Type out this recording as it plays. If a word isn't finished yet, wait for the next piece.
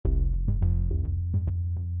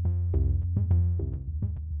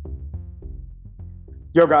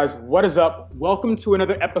Yo, guys, what is up? Welcome to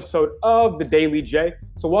another episode of the Daily J.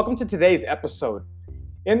 So, welcome to today's episode.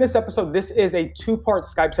 In this episode, this is a two-part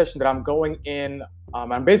Skype session that I'm going in.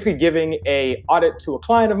 I'm basically giving a audit to a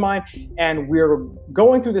client of mine, and we're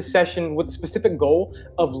going through this session with the specific goal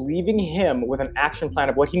of leaving him with an action plan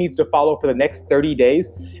of what he needs to follow for the next 30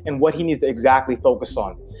 days and what he needs to exactly focus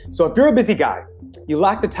on. So, if you're a busy guy, you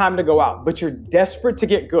lack the time to go out, but you're desperate to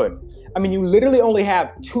get good. I mean, you literally only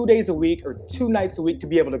have 2 days a week or 2 nights a week to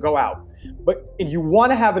be able to go out, but you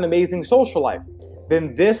want to have an amazing social life,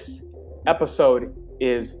 then this episode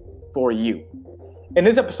is for you. In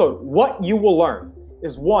this episode, what you will learn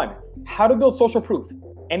is 1, how to build social proof,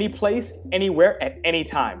 any place, anywhere, at any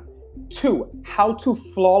time. 2, how to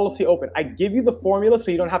flawlessly open. I give you the formula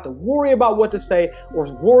so you don't have to worry about what to say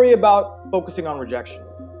or worry about focusing on rejection.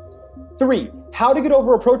 3, how to get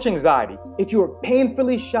over approach anxiety. If you are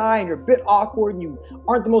painfully shy and you're a bit awkward and you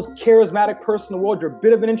aren't the most charismatic person in the world, you're a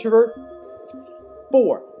bit of an introvert.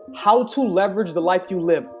 4, how to leverage the life you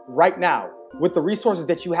live right now with the resources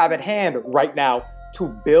that you have at hand right now to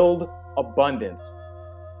build abundance.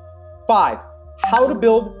 5, how to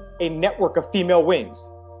build a network of female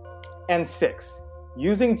wings. And 6,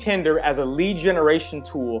 using Tinder as a lead generation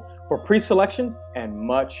tool for pre-selection and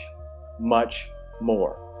much, much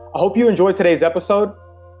more. I hope you enjoyed today's episode,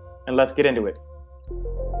 and let's get into it.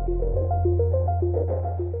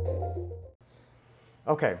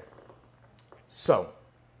 Okay, so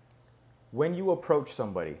when you approach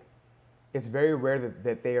somebody, it's very rare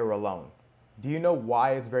that they are alone. Do you know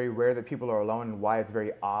why it's very rare that people are alone and why it's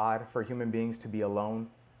very odd for human beings to be alone?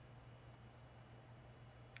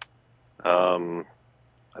 I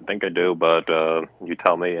think I do, but you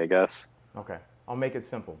tell me, I guess. Okay, I'll make it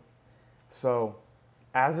simple. So,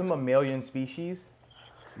 as a mammalian species,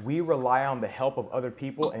 we rely on the help of other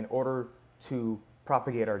people in order to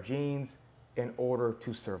propagate our genes, in order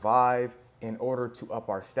to survive, in order to up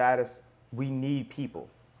our status. We need people.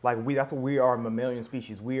 That's what we are, a mammalian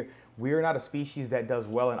species. We're not a species that does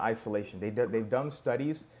well in isolation. They've done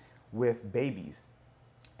studies with babies.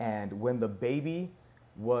 And when the baby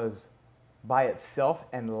was by itself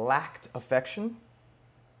and lacked affection,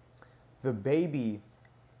 the baby,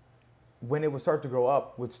 when it would start to grow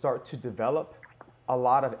up, would start to develop a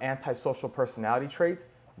lot of antisocial personality traits.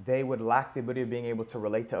 They would lack the ability of being able to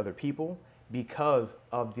relate to other people because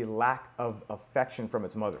of the lack of affection from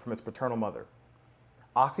its mother, from its paternal mother.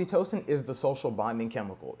 Oxytocin is the social bonding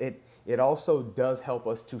chemical. It also does help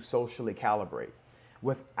us to socially calibrate.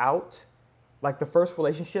 Without, the first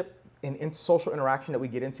relationship in social interaction that we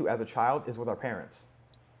get into as a child is with our parents.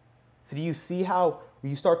 So do you see how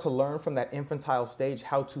you start to learn from that infantile stage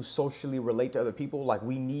how to socially relate to other people?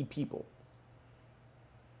 We need people.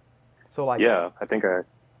 So Yeah, I think I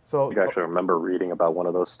actually remember reading about one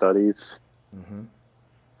of those studies. Mm-hmm.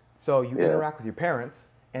 So you interact with your parents,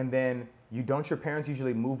 and then your parents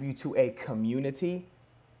usually move you to a community.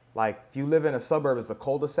 If you live in a suburb, it's a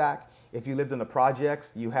cul-de-sac. If you lived in the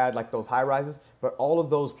projects, you had those high rises. But all of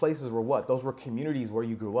those places were what? Those were communities where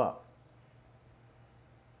you grew up.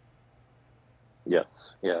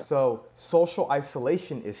 Yes, yeah. So social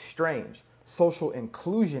isolation is strange. Social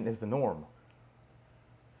inclusion is the norm.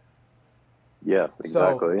 Yeah,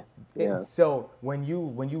 exactly. So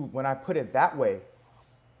when I put it that way,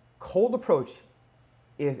 cold approach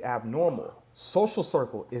is abnormal. Social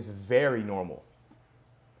circle is very normal.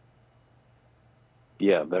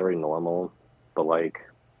 Yeah, very normal. But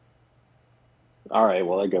all right,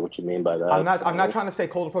 well, I get what you mean by that. I'm not trying to say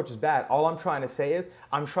cold approach is bad. All I'm trying to say is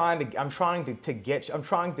I'm trying to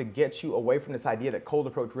get you away from this idea that cold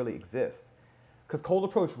approach really exists. Because cold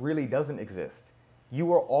approach really doesn't exist.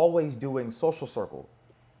 You are always doing social circle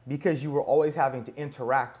because you were always having to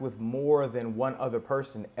interact with more than one other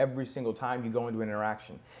person every single time you go into an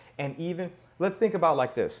interaction. And even, let's think about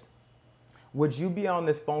like this. Would you be on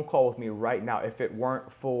this phone call with me right now if it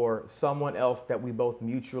weren't for someone else that we both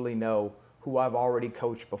mutually know who I've already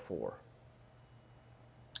coached before?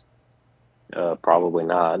 Probably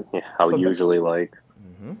not. I would usually want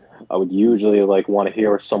to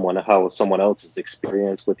hear how someone else's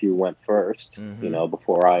experience with you went first,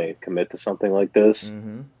 before I commit to something like this.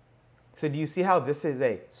 Mm-hmm. So do you see how this is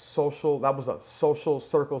that was a social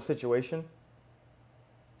circle situation?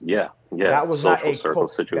 Yeah. That was social not a circle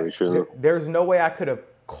situation. There's no way I could have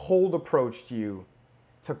cold approached you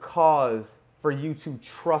for you to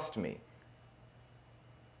trust me.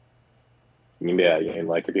 Yeah,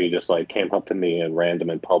 if you just came up to me in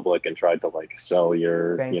random in public and tried to sell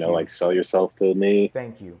sell yourself to me.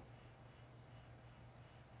 Thank you.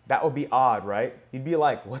 That would be odd, right? You'd be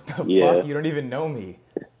like, what the fuck? You don't even know me.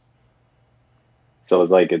 So it's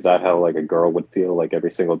like, is that how like a girl would feel like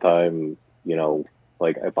every single time, you know,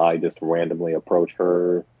 like if I just randomly approach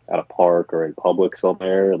her at a park or in public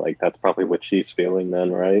somewhere, like that's probably what she's feeling then,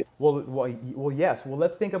 right? Yes. Well,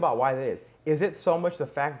 let's think about why that is. Is it so much the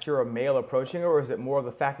fact that you're a male approaching her, or is it more of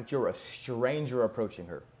the fact that you're a stranger approaching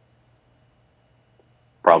her?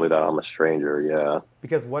 Probably that I'm a stranger, yeah.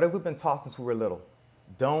 Because what have we been taught since we were little?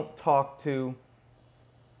 Don't talk to.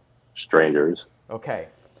 Strangers. Okay.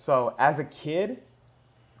 So as a kid,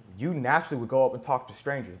 you naturally would go up and talk to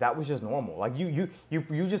strangers. That was just normal. Like you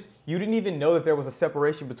didn't even know that there was a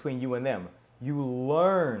separation between you and them. You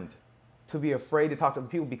learned to be afraid to talk to other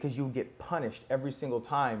people because you would get punished every single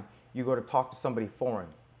time you go to talk to somebody foreign.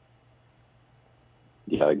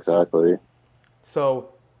 Yeah, exactly. So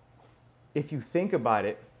if you think about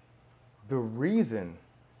it, the reason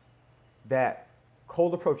that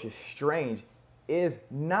cold approach is strange is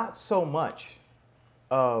not so much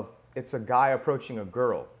of it's a guy approaching a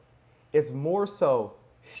girl. It's more so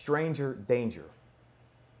stranger danger.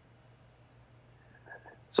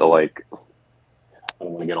 So like, I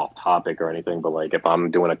don't want to get off topic or anything, but like if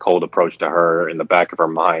I'm doing a cold approach to her, in the back of her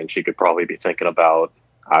mind, she could probably be thinking about,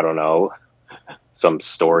 I don't know, some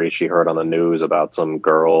story she heard on the news about some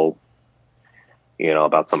girl, you know,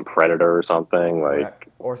 about some predator or something. Like,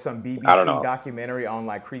 or some I don't know. BBC documentary on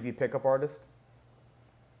like creepy pickup artists.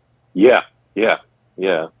 Yeah, yeah,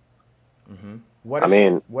 yeah. Mm-hmm.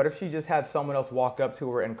 What if she just had someone else walk up to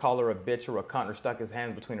her and call her a bitch or a cunt or stuck his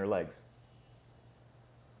hands between her legs?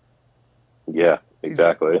 Yeah,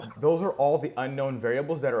 exactly. See, those are all the unknown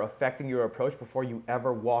variables that are affecting your approach before you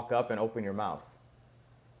ever walk up and open your mouth.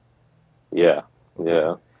 Yeah,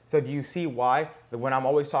 yeah. So do you see why when I'm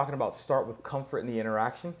always talking about start with comfort in the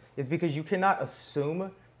interaction? It's because you cannot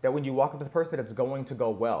assume that when you walk up to the person that it's going to go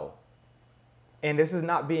well. And this is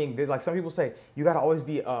not being like some people say. You got to always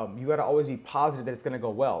be positive that it's going to go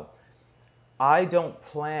well. I don't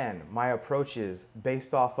plan my approaches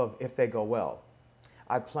based off of if they go well.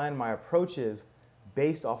 I plan my approaches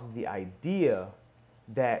based off of the idea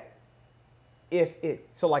that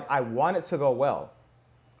like I want it to go well.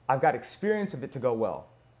 I've got experience of it to go well.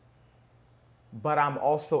 But I'm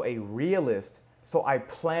also a realist, so I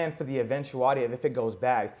plan for the eventuality of if it goes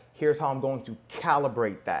bad, here's how I'm going to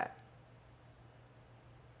calibrate that.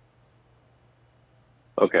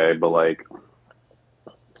 Okay, but like,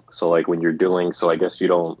 so like when you're doing, so I guess you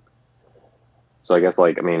don't, so I guess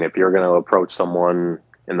like, I mean, if you're going to approach someone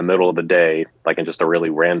in the middle of the day, like in just a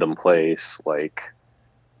really random place, like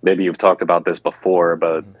maybe you've talked about this before,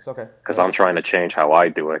 but it's okay. Because I'm trying to change how I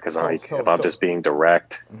do it. Because if I'm just being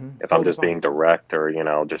direct, if I'm just being direct or, you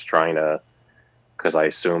know, just trying to, because I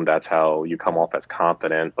assume that's how you come off as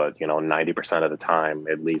confident, but, you know, 90% of the time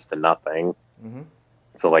it leads to nothing. Mm-hmm.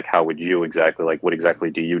 So like, how would you exactly, like, what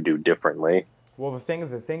exactly do you do differently? Well, the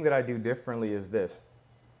thing that I do differently is this.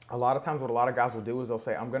 A lot of times what a lot of guys will do is they'll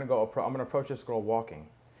say, I'm going to approach this girl walking.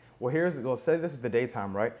 Well, let's say this is the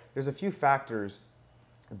daytime, right? There's a few factors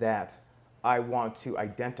that I want to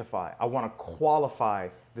identify. I want to qualify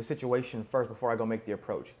the situation first before I go make the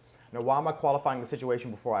approach. Now, why am I qualifying the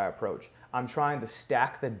situation before I approach? I'm trying to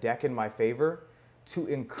stack the deck in my favor to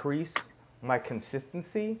increase my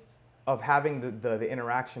consistency of having the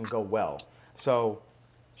interaction go well. So,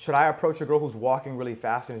 should I approach a girl who's walking really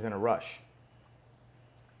fast and is in a rush?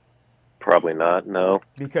 Probably not, no.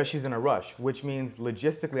 Because she's in a rush, which means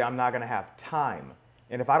logistically I'm not going to have time.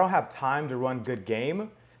 And if I don't have time to run good game,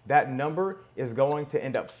 that number is going to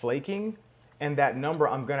end up flaking. And that number,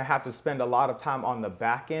 I'm going to have to spend a lot of time on the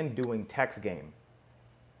back end doing text game.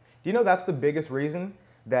 Do you know that's the biggest reason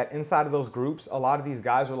that inside of those groups, a lot of these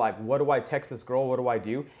guys are like, what do I text this girl? What do I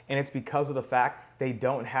do? And it's because of the fact they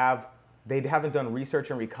haven't done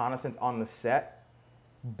research and reconnaissance on the set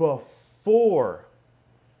before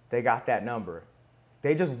they got that number.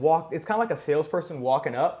 They just walked. It's kind of like a salesperson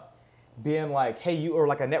walking up, being like, hey, or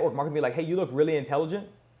like a network marketer, be like, hey, you look really intelligent.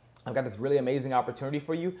 I've got this really amazing opportunity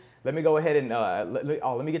for you. Let me go ahead and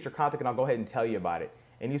let me get your contact and I'll go ahead and tell you about it.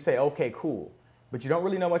 And you say, okay, cool. But you don't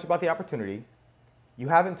really know much about the opportunity. You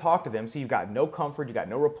haven't talked to them, so you've got no comfort, you got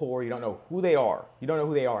no rapport, you don't know who they are. You don't know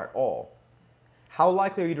who they are at all. How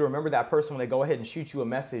likely are you to remember that person when they go ahead and shoot you a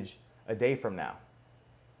message a day from now?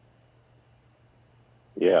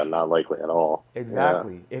 Yeah, not likely at all.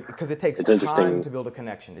 Exactly. Because it takes time to build a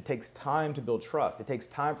connection. It takes time to build trust. It takes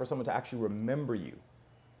time for someone to actually remember you.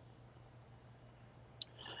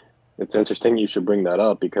 It's interesting you should bring that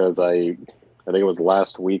up because I think it was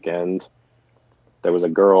last weekend. There was a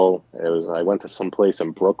girl. I went to some place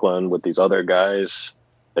in Brooklyn with these other guys.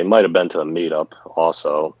 They might have been to a meetup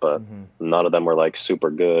also, but none of them were like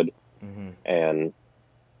super good. Mm-hmm. And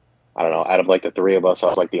I don't know, out of like the three of us, I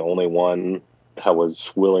was like the only one that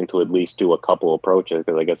was willing to at least do a couple approaches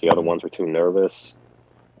because I guess the other Mm-hmm. ones were too nervous.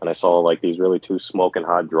 And I saw like these really two smoking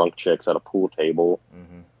hot drunk chicks at a pool table.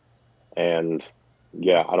 Mm-hmm. And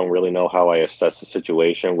yeah, I don't really know how I assessed the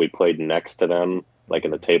situation. We played next to them, like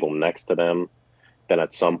in the Mm-hmm. table next to them. Then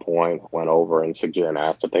at some point went over and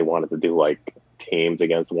asked if they wanted to do like teams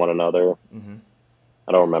against one another. Mm-hmm.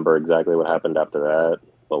 I don't remember exactly what happened after that,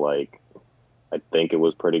 but like I think it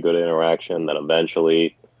was pretty good interaction. Then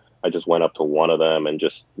eventually I just went up to one of them and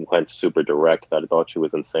just went super direct that I thought she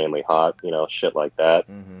was insanely hot, shit like that.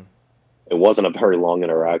 Mm-hmm. It wasn't a very long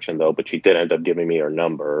interaction though, but she did end up giving me her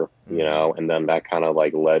number, Mm-hmm. and then that kind of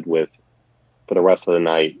like led with for the rest of the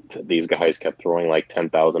night, these guys kept throwing like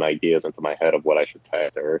 10,000 ideas into my head of what I should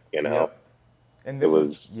text her. Yep. And It this is,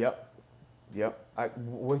 was, yep. Yep.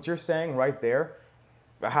 What you're saying right there,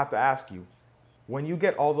 I have to ask you, when you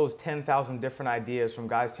get all those 10,000 different ideas from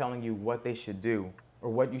guys telling you what they should do or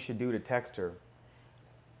what you should do to text her,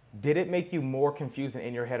 did it make you more confused and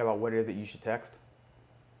in your head about what it is that you should text?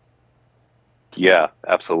 yeah,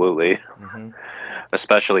 absolutely. Mm-hmm.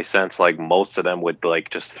 Especially since like most of them would like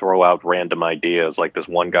just throw out random ideas. Like this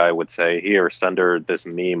one guy would say, "Here, send her this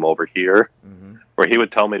meme over here." Mm-hmm. Or he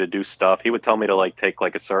would tell me to do stuff. He would tell me to like take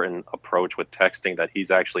like a certain approach with texting that he's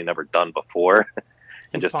actually never done before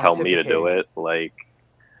and He's just tell me to do pontificating. it. Like,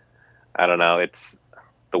 I don't know. It's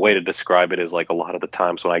the way to describe it is like a lot of the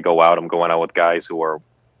times when I go out, I'm going out with guys who are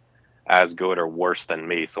as good or worse than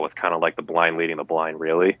me. So it's kind of like the blind leading the blind,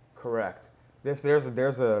 really. Correct. There's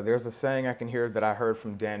a saying I can hear that I heard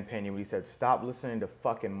from Dan Pena when he said, "Stop listening to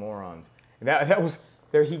fucking morons." And that was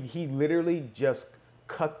there. He literally just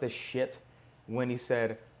cut the shit when he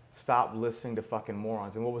said, "Stop listening to fucking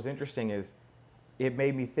morons." And what was interesting is, it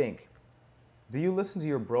made me think. Do you listen to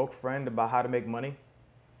your broke friend about how to make money?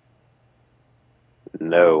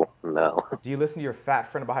 No, no. Do you listen to your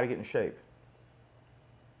fat friend about how to get in shape?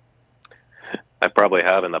 I probably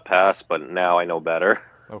have in the past, but now I know better.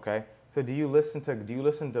 Okay. So do you listen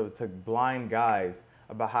to blind guys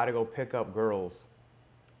about how to go pick up girls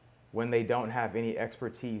when they don't have any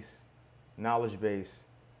expertise, knowledge base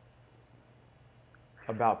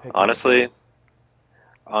about picking up Honestly, girls?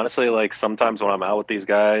 honestly, like sometimes when I'm out with these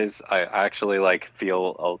guys, I actually like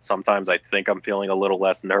feel. Sometimes I think I'm feeling a little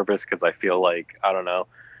less nervous because I feel like I don't know.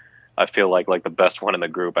 I feel like the best one in the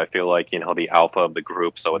group. I feel like the alpha of the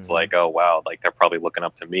group. So it's Mm-hmm. like, oh wow, like they're probably looking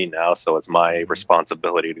up to me now. So it's my Mm-hmm.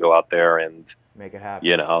 responsibility to go out there and Make it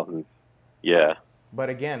you happen. know, yeah. But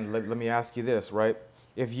again, let me ask you this, right?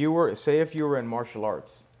 If you were in martial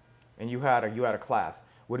arts and you had a class,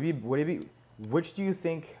 would it be which do you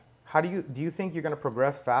think how do you think you're going to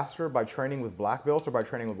progress faster by training with black belts or by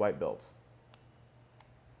training with white belts?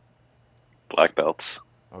 Black belts.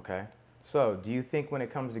 Okay. So, do you think when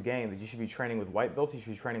it comes to game that you should be training with white belts, or you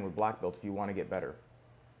should be training with black belts if you want to get better?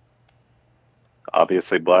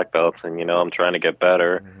 Obviously black belts, and I'm trying to get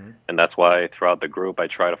better, Mm-hmm. and that's why throughout the group I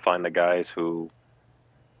try to find the guys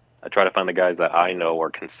that I know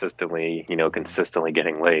are consistently, Mm-hmm. consistently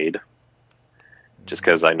getting laid, just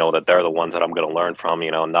Mm-hmm. because I know that they're the ones that I'm going to learn from,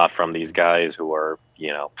 not from these guys who are,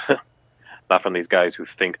 not from these guys who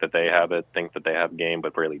think that they have it, think that they have game,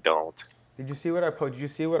 but really don't. Did you see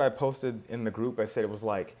what I posted in the group? I said it was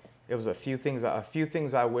a few things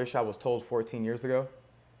I wish I was told 14 years ago.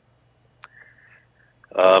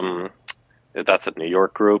 Um, if that's a New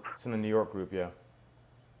York group. It's in the New York group, yeah.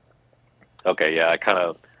 Okay, yeah,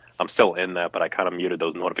 I'm still in that, but I kind of muted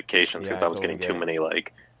those notifications Yeah, because I I was totally getting get too it. many,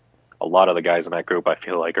 like, a lot of the guys in that group I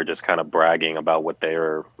feel like are just kind of bragging about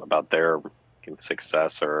about their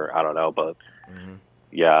success or I don't know, but Mm-hmm.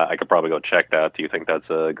 yeah, I could probably go check that. Do you think that's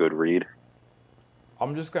a good read?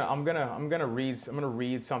 I'm gonna read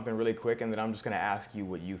something really quick, and then I'm just gonna ask you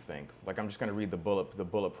what you think. Like I'm just gonna read the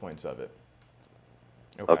bullet points of it.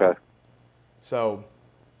 Okay. Okay. So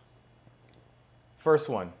first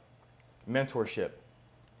one, mentorship.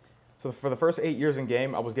 So for the first 8 years in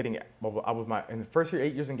game, I was getting well, I was my in the first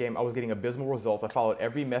 8 years in game, I was getting abysmal results. I followed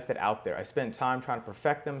every method out there. I spent time trying to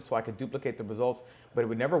perfect them so I could duplicate the results, but it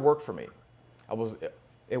would never work for me. I was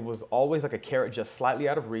it was always like a carrot just slightly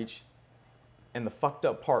out of reach. And the fucked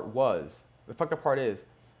up part is,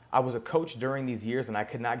 I was a coach during these years and I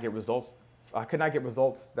could not get results. I could not get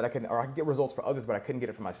results or I could get results for others, but I couldn't get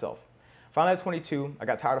it for myself. Finally, at 22, I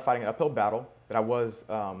got tired of fighting an uphill battle I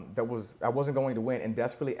wasn't going to win, and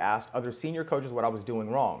desperately asked other senior coaches what I was doing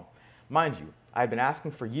wrong. Mind you, I had been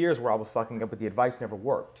asking for years where I was fucking up, but the advice never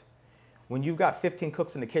worked. When you've got 15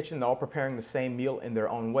 cooks in the kitchen, they're all preparing the same meal in their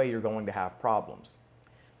own way, you're going to have problems.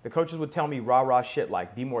 The coaches would tell me rah rah shit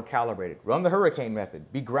like be more calibrated, run the hurricane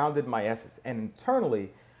method, be grounded in my essence. And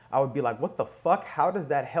internally, I would be like, what the fuck? How does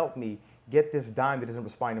that help me get this dime that isn't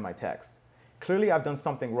responding to my text? Clearly, I've done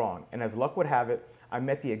something wrong. And as luck would have it, I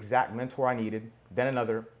met the exact mentor I needed, then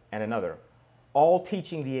another, and another, all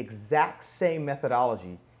teaching the exact same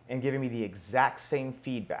methodology and giving me the exact same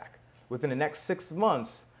feedback. Within the next 6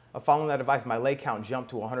 months of following that advice, my lay count jumped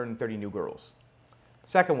to 130 new girls.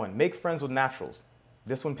 Second one, make friends with naturals.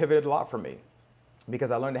 This one pivoted a lot for me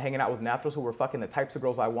because I learned to hanging out with naturals who were fucking the types of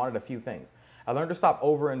girls I wanted. A few things. I learned to stop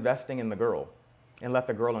over-investing in the girl and let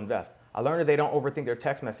the girl invest. I learned that they don't overthink their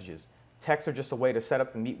text messages. Texts are just a way to set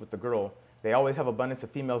up the meet with the girl. They always have abundance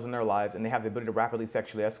of females in their lives, and they have the ability to rapidly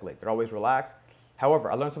sexually escalate. They're always relaxed.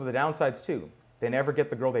 However, I learned some of the downsides too. They never get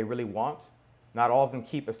the girl they really want. Not all of them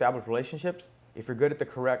keep established relationships. If you're good at the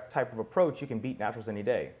correct type of approach, you can beat naturals any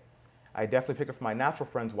day. I definitely picked up from my natural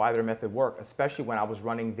friends why their method worked, especially when I was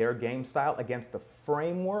running their game style against the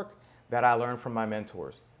framework that I learned from my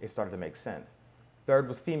mentors. It started to make sense. Third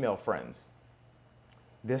was female friends.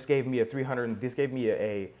 This gave me a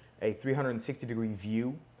 360-degree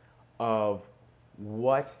view of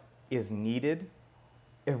what is needed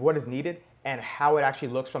and how it actually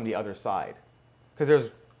looks from the other side.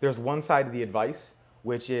 Because there's one side of the advice,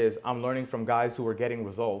 which is I'm learning from guys who are getting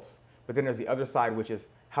results, but then there's the other side, which is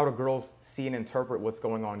how do girls see and interpret what's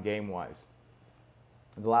going on game-wise.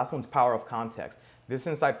 The last one's power of context. This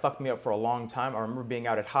insight fucked me up for a long time. I remember being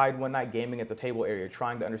out at Hyde one night, gaming at the table area,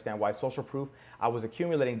 trying to understand why social proof I was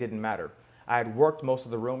accumulating didn't matter. I had worked most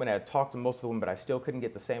of the room and I had talked to most of the women, but I still couldn't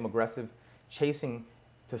get the same aggressive chasing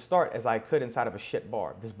to start as I could inside of a shit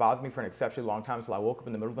bar. This bothered me for an exceptionally long time until I woke up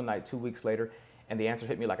in the middle of the night 2 weeks later and the answer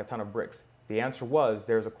hit me like a ton of bricks. The answer was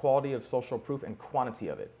there's a quality of social proof and quantity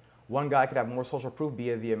of it. One guy could have more social proof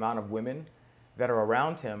via the amount of women that are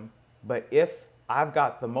around him, but if I've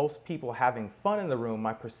got the most people having fun in the room,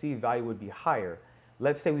 my perceived value would be higher.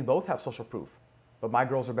 Let's say we both have social proof, but my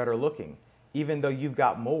girls are better looking. Even though you've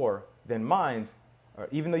got more than mine,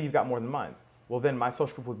 well then my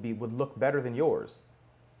social proof would look better than yours.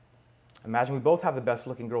 Imagine we both have the best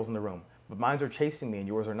looking girls in the room, but mine are chasing me and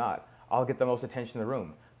yours are not. I'll get the most attention in the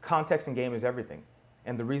room. Context in game is everything.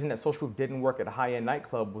 And the reason that social proof didn't work at a high-end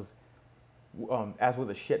nightclub was, as with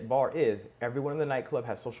a shit bar, is everyone in the nightclub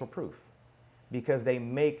has social proof because they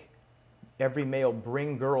make every male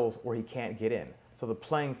bring girls or he can't get in. So the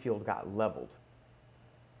playing field got leveled.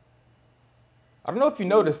 I don't know if you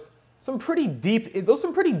noticed some pretty deep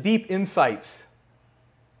insights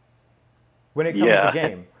when it comes to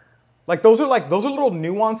game. Like those are little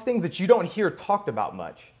nuanced things that you don't hear talked about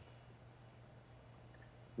much.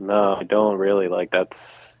 No, I don't really. Like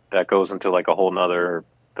that goes into like a whole nother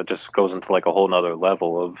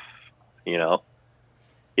level of,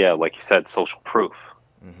 like you said, social proof.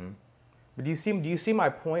 Mm-hmm. But do you see my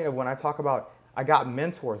point of when I talk about I got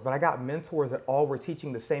mentors, but I got mentors that all were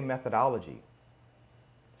teaching the same methodology.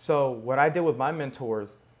 So what I did with my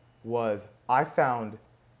mentors was I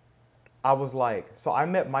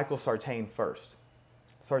met Michael Sartain first.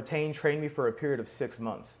 Sartain trained me for a period of 6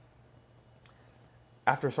 months.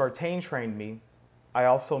 After Sartain trained me, I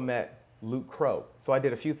also met Luke Crow. So I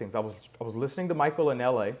did a few things. I was listening to Michael in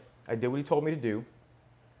LA. I did what he told me to do.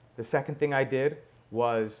 The second thing I did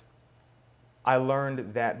was I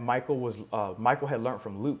learned that Michael had learned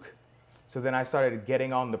from Luke. So then I started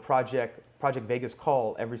getting on the Project Vegas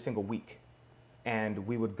call every single week. And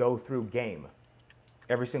we would go through game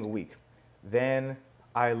every single week. Then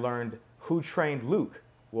I learned who trained Luke.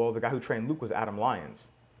 Well, the guy who trained Luke was Adam Lyons.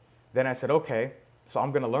 Then I said, okay, so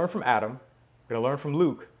I'm going to learn from Adam, I'm going to learn from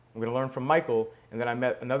Luke, I'm going to learn from Michael, and then I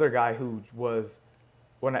met another guy who was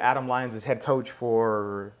one of Adam Lyons' head coach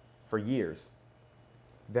for years.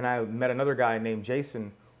 Then I met another guy named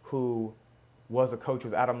Jason who was a coach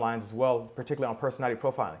with Adam Lyons as well, particularly on personality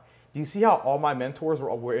profiling. Do you see how all my mentors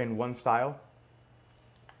were in one style?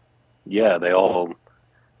 Yeah, they all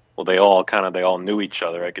knew each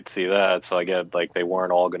other. I could see that. So I get like they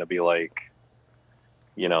weren't all going to be like,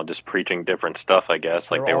 just preaching different stuff, I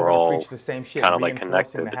guess. Like they were all preach the same shit, kind of like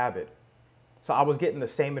connected. The habit. So I was getting the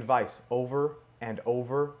same advice over and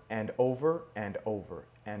over and over and over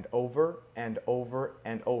and over and over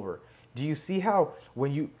and over. Do you see how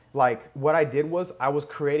what I did was I was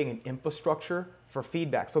creating an infrastructure for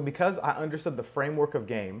feedback. So because I understood the framework of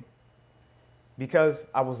game, because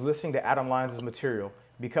I was listening to Adam Lyons' material,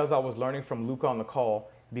 because I was learning from Luke on the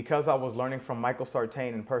call, because I was learning from Michael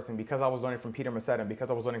Sartain in person, because I was learning from Peter Maceda, and because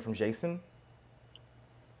I was learning from Jason,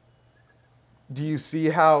 do you see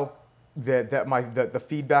how the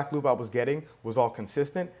feedback loop I was getting was all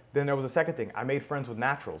consistent? Then there was a second thing. I made friends with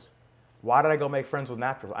naturals. Why did I go make friends with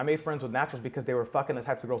naturals? I made friends with naturals because they were fucking the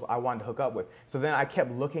types of girls I wanted to hook up with. So then I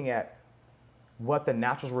kept looking at what the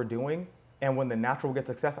naturals were doing. And when the natural gets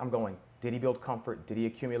success, I'm going, did he build comfort? Did he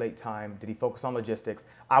accumulate time? Did he focus on logistics?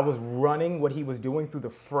 I was running what he was doing through the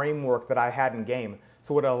framework that I had in game.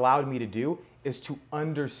 So what it allowed me to do is to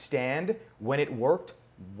understand when it worked,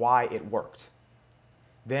 why it worked.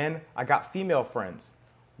 Then I got female friends.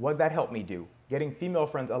 What that helped me do? Getting female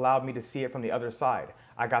friends allowed me to see it from the other side.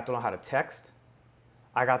 I got to learn how to text.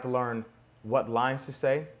 I got to learn what lines to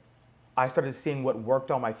say. I started seeing what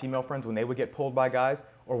worked on my female friends when they would get pulled by guys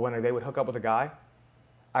or when they would hook up with a guy.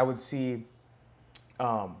 I would see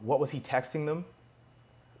what was he texting them.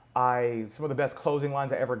 Some of the best closing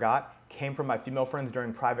lines I ever got came from my female friends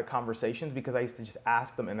during private conversations because I used to just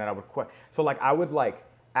ask them and then I would quit. So like I would like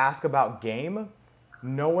ask about game,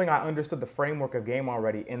 knowing I understood the framework of game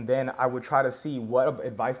already, and then I would try to see what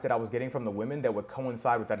advice that I was getting from the women that would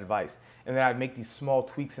coincide with that advice. And then I'd make these small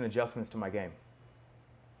tweaks and adjustments to my game.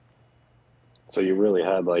 So you really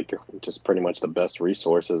had like just pretty much the best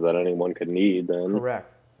resources that anyone could need then.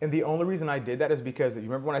 Correct. And the only reason I did that is because you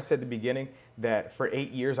remember when I said at the beginning that for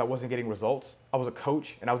 8 years I wasn't getting results? I was a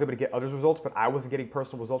coach and I was able to get others results, but I wasn't getting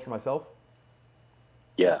personal results for myself.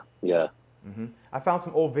 Yeah, yeah. Mm-hmm. I found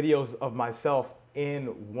some old videos of myself in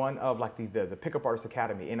one of like the Pickup Artist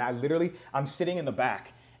Academy, and I'm sitting in the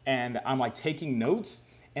back and I'm like taking notes,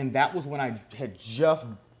 and that was when I had just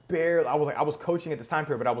barely, I was coaching at this time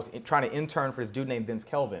period, but I was trying to intern for this dude named Vince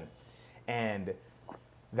Kelvin, and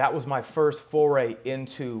that was my first foray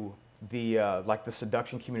into the like the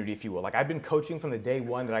seduction community, if you will. Like I'd been coaching from the day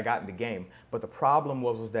one that I got into game, but the problem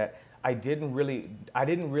was that I didn't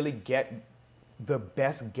really get the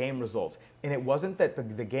best game results. And it wasn't that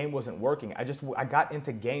the game wasn't working. I got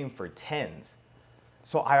into game for 10s.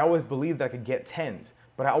 So I always believed that I could get 10s,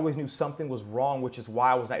 but I always knew something was wrong, which is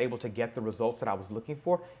why I was not able to get the results that I was looking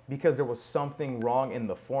for, because there was something wrong in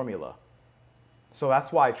the formula. So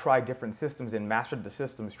that's why I tried different systems and mastered the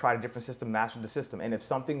systems, tried a different system, mastered the system. And if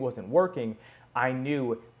something wasn't working, I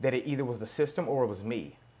knew that it either was the system or it was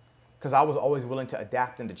me, because I was always willing to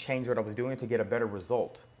adapt and to change what I was doing to get a better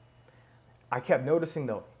result. I kept noticing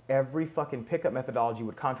though, every fucking pickup methodology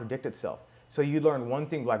would contradict itself. So you learn one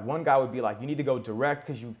thing, like one guy would be like, you need to go direct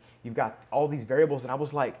because you've got all these variables. And I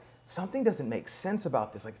was like, something doesn't make sense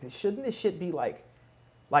about this. Like, shouldn't this shit be like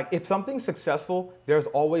if something's successful, there's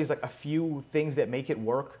always like a few things that make it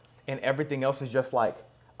work and everything else is just like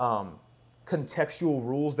contextual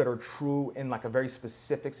rules that are true in like a very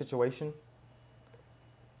specific situation.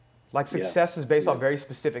 Like success is based on very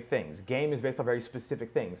specific things. Game is based on very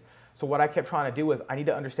specific things. So what I kept trying to do is I need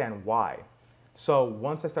to understand why. So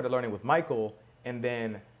once I started learning with Michael, and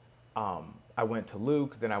then I went to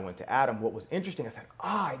Luke, then I went to Adam, what was interesting, I said,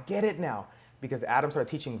 I get it now. Because Adam started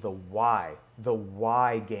teaching the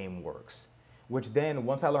why game works. Which then,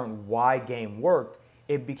 once I learned why game worked,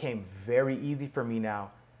 it became very easy for me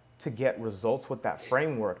now to get results with that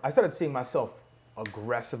framework. I started seeing myself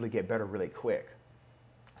aggressively get better really quick.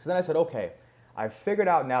 So then I said, okay, I've figured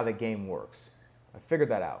out now that game works. I figured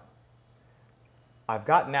that out. I've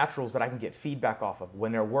got naturals that I can get feedback off of.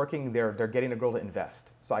 When they're working, they're getting the girl to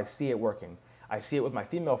invest. So I see it working. I see it with my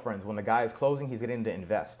female friends. When the guy is closing, he's getting to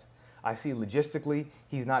invest. I see logistically,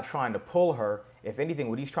 he's not trying to pull her. If anything,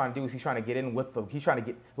 what he's trying to do is he's trying to get in with he's trying to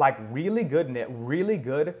get, like really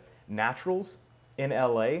good naturals in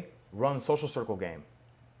LA run social circle game.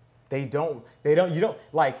 You don't,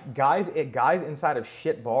 like guys inside of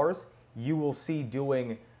shit bars, you will see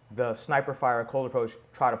doing the sniper fire, cold approach,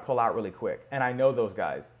 try to pull out really quick. And I know those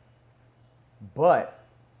guys. But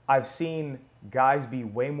I've seen guys be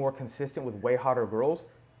way more consistent with way hotter girls.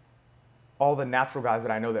 All the natural guys that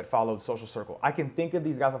I know that followed social circle. I can think of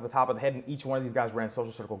these guys off the top of the head, and each one of these guys ran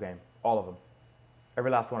social circle game. All of them. Every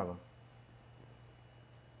last one of them.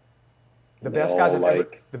 The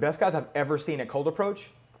best guys I've ever seen at cold approach,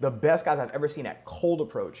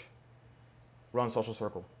 run social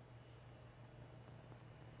circle.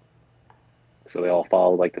 So they all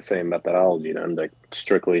follow like the same methodology then, like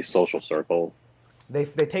strictly social circle. They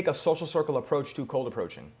take a social circle approach to cold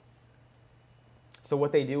approaching. So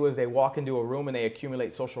what they do is they walk into a room and they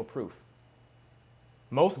accumulate social proof.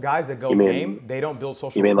 Most guys that go game, they don't build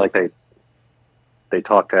social proof. You mean like they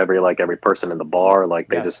talk to every person in the bar, like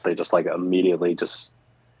they just like immediately just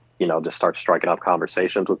start striking up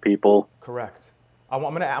conversations with people? Correct. I'm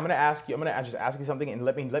gonna ask you something, and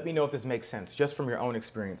let me know if this makes sense, just from your own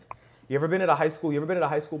experience. You ever been at a high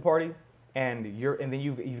school party and then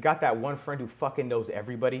you've got that one friend who fucking knows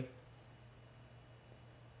everybody?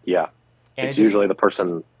 Yeah. And it's usually the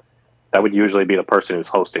person that would usually be the person who's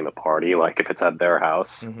hosting the party, like if it's at their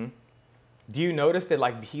house. Mm-hmm. Do you notice that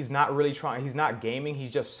like he's not gaming,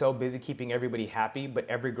 he's just so busy keeping everybody happy, but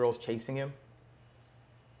every girl's chasing him?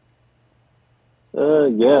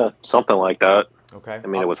 Yeah, something like that. Okay. I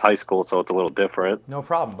mean, it was high school, so it's a little different. No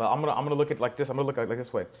problem. But I'm gonna look at it like this. I'm gonna look at it like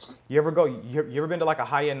this way. You ever been to like a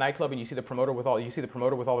high end nightclub and you see the promoter with all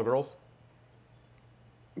the girls?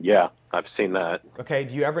 Yeah, I've seen that. Okay.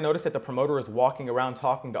 Do you ever notice that the promoter is walking around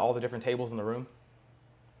talking to all the different tables in the room?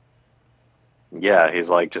 Yeah, he's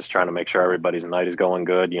like just trying to make sure everybody's night is going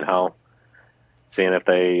good, seeing if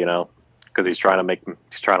they, because he's trying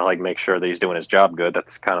to like make sure that he's doing his job good.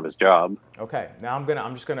 That's kind of his job. Okay. Now I'm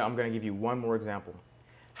gonna give you one more example.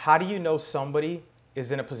 How do you know somebody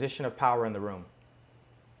is in a position of power in the room?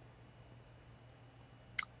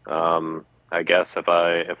 I guess if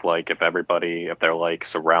they're like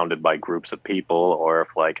surrounded by groups of people, or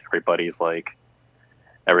if like everybody's like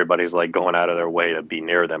going out of their way to be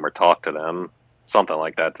near them or talk to them, something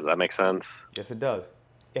like that. Does that make sense? Yes, it does.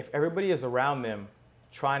 If everybody is around them,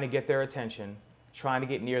 trying to get their attention, trying to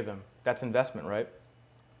get near them, that's investment, right?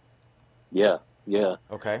 Yeah, yeah.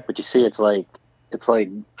 Okay. But you see, it's like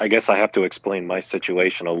I guess I have to explain my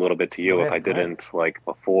situation a little bit to Go you if I ahead. Go ahead. didn't like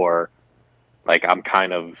before. Like I'm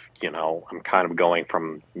kind of going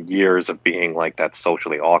from years of being like that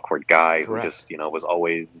socially awkward guy who just, Correct. was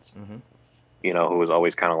always, Mm-hmm. who was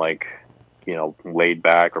always kind of like, laid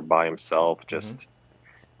back or by himself. Mm-hmm. Just,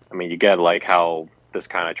 I mean, you get like how this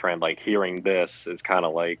kind of trend, like hearing this is kind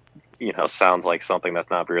of like, sounds like something that's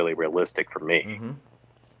not really realistic for me. Mm-hmm.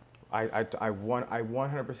 I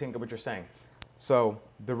 100% get what you're saying. So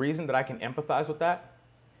the reason that I can empathize with that,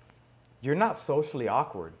 you're not socially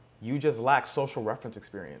awkward. You just lack social reference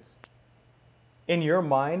experience. In your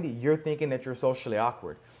mind, you're thinking that you're socially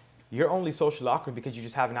awkward. You're only socially awkward because you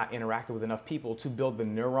just have not interacted with enough people to build the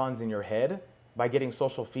neurons in your head by getting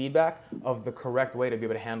social feedback of the correct way to be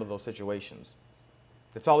able to handle those situations.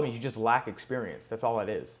 That's all it means. You just lack experience. That's all it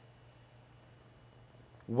is.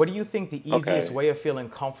 What do you think the easiest Okay. way of feeling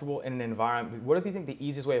comfortable in an environment? What do you think the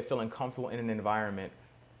easiest way of feeling comfortable in an environment?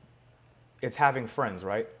 It's having friends,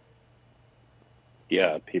 right?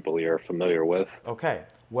 Yeah. People you're familiar with. Okay.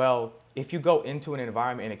 Well, if you go into an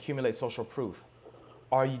environment and accumulate social proof,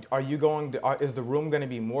 are you going to, is the room going to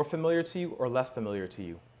be more familiar to you or less familiar to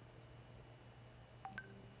you?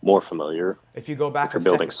 More familiar If you go if back you're a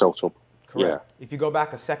building second, social. Yeah. correct. If you go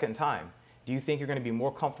back a second time, do you think you're going to be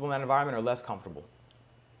more comfortable in that environment or less comfortable?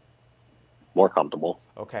 More comfortable.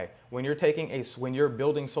 Okay. When you're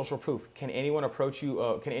building social proof, can anyone approach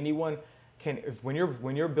you? Can anyone can if,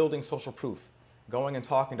 when you're building social proof, going and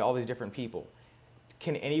talking to all these different people,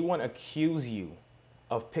 can anyone accuse you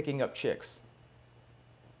of picking up chicks?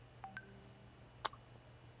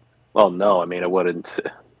 Well, no, I mean, it wouldn't.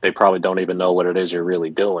 They probably don't even know what it is you're really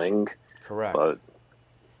doing. Correct. But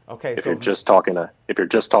Okay. if So you're just talking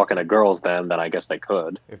to girls, then I guess they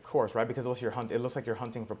could. of course, right? Because it looks like you're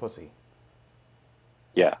hunting for pussy.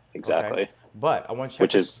 Yeah, Okay. exactly. But I want to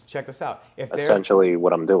Which is check this out. If there's essentially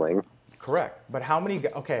what I'm doing. correct, but how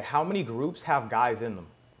many groups have guys in them?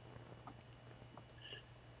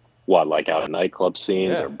 What, like out of nightclub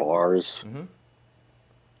scenes Yeah. or bars? Mm-hmm.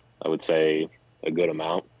 I would say a good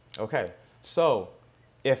amount. Okay. So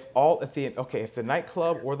if the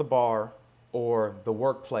nightclub or the bar or the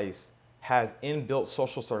workplace has inbuilt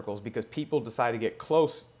social circles because people decide to get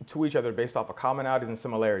close to each other based off of commonalities and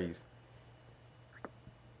similarities,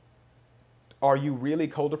 are you really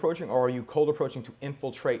cold approaching or are you cold approaching to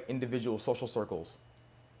infiltrate individual social circles?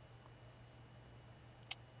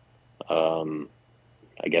 Um,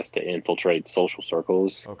 I guess to infiltrate social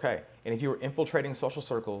circles. Okay. And if you were infiltrating social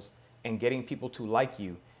circles and getting people to like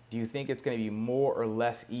you, do you think it's going to be more or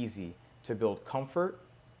less easy to build comfort?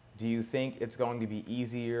 Do you think it's going to be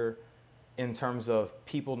easier in terms of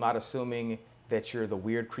people not assuming that you're the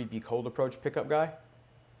weird, creepy, cold approach pickup guy?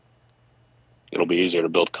 It'll be easier to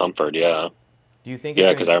build comfort. Yeah, Do you think it's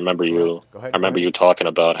yeah. going Because to go ahead, go I ahead, go remember ahead. you talking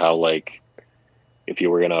about how like if you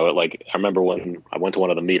were gonna like I remember when I went to one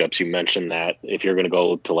of the meetups, you mentioned that if you're gonna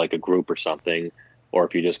go to like a group or something, or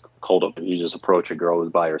if you just you just approach a girl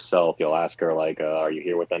who's by herself, you'll ask her like, "Are you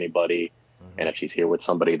here with anybody?" Hmm. And if she's here with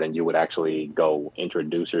somebody, then you would actually go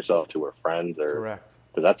introduce yourself to her friends. Or Correct.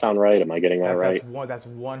 does that sound right? Am I getting that right? That's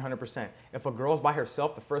 100%. If a girl's by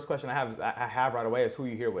herself, the first question I have right away is who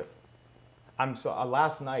you here with.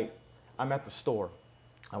 Last night I'm at the store.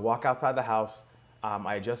 I walk outside the house.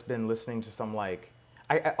 I had just been listening to some like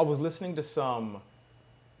I was listening to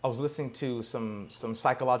some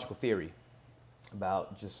psychological theory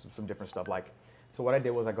about just some different stuff. Like, so what I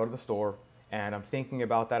did was I go to the store and I'm thinking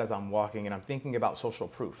about that as I'm walking and I'm thinking about social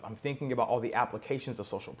proof. I'm thinking about all the applications of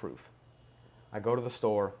social proof. I go to the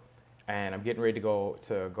store and I'm getting ready to go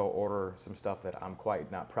order some stuff that I'm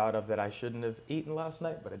quite not proud of that I shouldn't have eaten last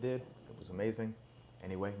night, but I did. It was amazing.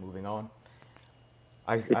 Anyway, moving on.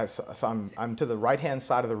 So I'm to the right-hand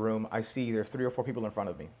side of the room. I see there's 3 or 4 people in front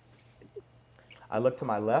of me. I look to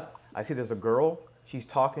my left. I see there's a girl. She's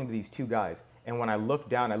talking to these 2 guys. And when I look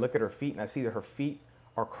down, I look at her feet, and I see that her feet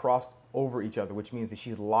are crossed over each other, which means that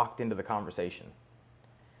she's locked into the conversation.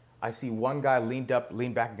 I see one guy leaned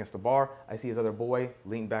back against the bar. I see his other boy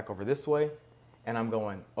leaned back over this way. And I'm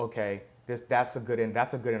going, okay, that's a good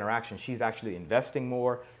interaction. She's actually investing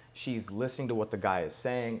more. She's listening to what the guy is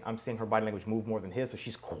saying. I'm seeing her body language move more than his, so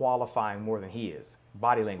she's qualifying more than he is,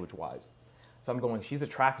 body language-wise. So I'm going, she's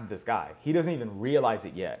attracted to this guy. He doesn't even realize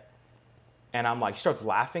it yet. And I'm like, she starts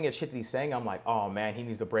laughing at shit that he's saying. I'm like, oh man, he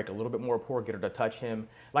needs to break a little bit more rapport, get her to touch him.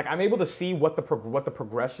 Like, I'm able to see what the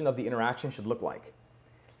progression of the interaction should look like.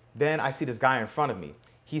 Then I see this guy in front of me.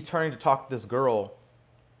 He's turning to talk to this girl.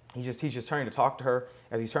 He's just turning to talk to her.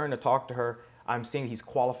 As he's turning to talk to her, I'm seeing he's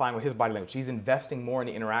qualifying with his body language. He's investing more in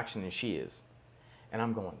the interaction than she is. And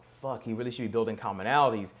I'm going, fuck, he really should be building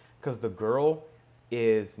commonalities, because the girl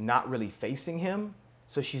is not really facing him,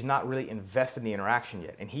 so she's not really invested in the interaction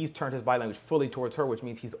yet. And he's turned his body language fully towards her, which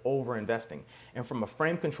means he's over-investing. And from a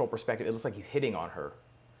frame control perspective, it looks like he's hitting on her.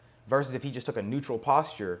 Versus if he just took a neutral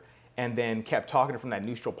posture and then kept talking to her from that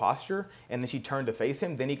neutral posture, and then she turned to face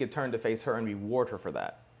him, then he could turn to face her and reward her for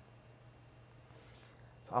that.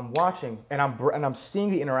 So I'm watching, and I'm seeing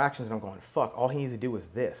the interactions, and I'm going, fuck, all he needs to do is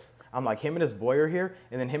this. I'm like, him and his boy are here,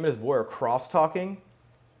 and then him and his boy are cross-talking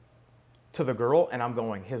to the girl, and I'm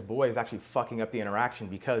going, his boy is actually fucking up the interaction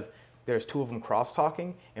because there's 2 of them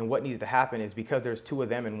cross-talking, and what needs to happen is, because there's 2 of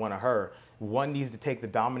them and 1 of her, one needs to take the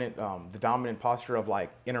dominant posture of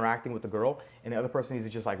like interacting with the girl, and the other person needs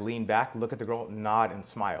to just like lean back, look at the girl, nod, and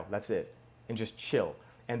smile. That's it, and just chill.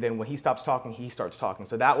 And then when he stops talking, he starts talking.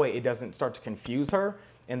 So that way it doesn't start to confuse her,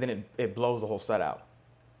 and then it blows the whole set out.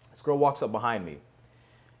 This girl walks up behind me.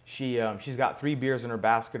 She's got 3 beers in her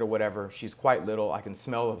basket or whatever. She's quite little. I can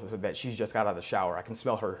smell that she's just got out of the shower. I can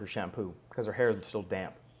smell her shampoo because her hair is still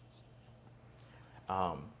damp.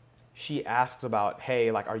 She asks about,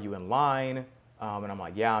 hey, like, are you in line? And I'm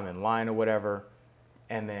like, yeah, I'm in line or whatever.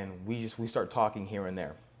 And then we start talking here and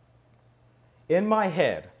there. In my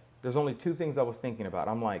head, there's only 2 things I was thinking about.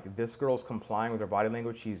 I'm like, this girl's complying with her body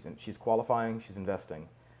language. She's qualifying. She's investing.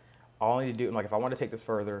 All I need to do, I'm like, if I want to take this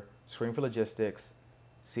further, screen for logistics,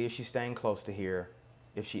 see if she's staying close to here.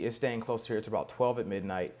 If she is staying close to here, it's about 12 at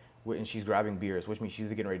midnight, and she's grabbing beers, which means she's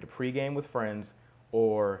either getting ready to pregame with friends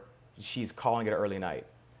or she's calling it an early night.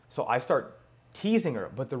 So I start teasing her,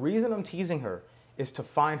 but the reason I'm teasing her is to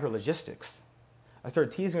find her logistics. I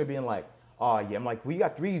start teasing her, being like, oh yeah, I'm like, you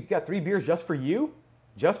got three beers just for you?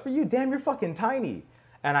 Just for you? Damn, you're fucking tiny.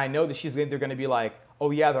 And I know that she's either gonna be like,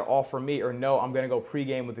 oh yeah, they're all for me, or no, I'm gonna go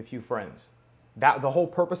pregame with a few friends. The whole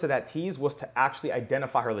purpose of that tease was to actually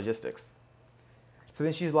identify her logistics. So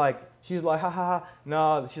then she's like, ha ha ha,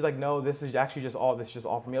 no, she's like, no, this is just all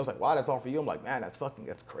for me. I was like, wow, that's all for you. I'm like, man, that's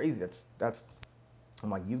crazy. I'm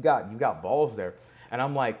like, you got balls there. And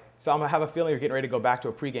I'm like, so I'm gonna have a feeling you're getting ready to go back to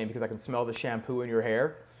a pregame because I can smell the shampoo in your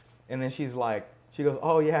hair. And then she goes,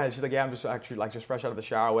 oh yeah. She's like, yeah, I'm just actually like just fresh out of the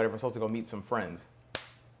shower or whatever. I'm supposed to go meet some friends.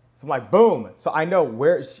 So I'm like, boom. So I know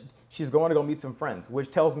where she's going to go meet some friends,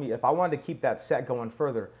 which tells me if I wanted to keep that set going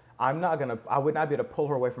further, I would not be able to pull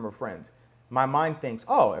her away from her friends. My mind thinks,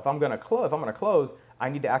 oh, if I'm gonna close, I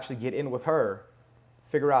need to actually get in with her,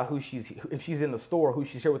 figure out if she's in the store, who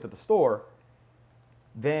she's here with at the store,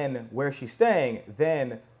 then where she's staying,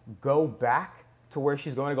 then go back to where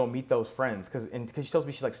she's going to go meet those friends. Because she tells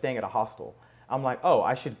me she's like staying at a hostel. I'm like, oh,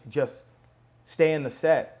 I should just stay in the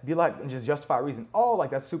set, be like, and just justify a reason. Oh,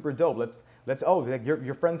 like that's super dope. Like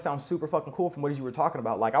your friends sound super fucking cool from what you were talking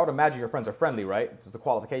about. Like I would imagine your friends are friendly, right? It's just a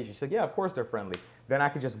qualification. She's like, yeah, of course they're friendly. Then I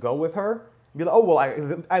could just go with her and be like, oh,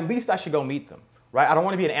 well, at least I should go meet them, right? I don't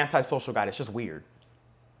want to be an antisocial guy. It's just weird.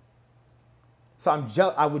 So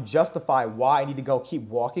I would justify why I need to go keep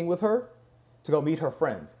walking with her to go meet her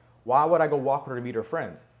friends. Why would I go walk with her to meet her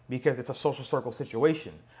friends? Because it's a social circle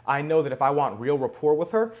situation. I know that if I want real rapport with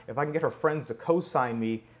her, if I can get her friends to co-sign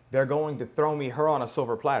me, they're going to throw me her on a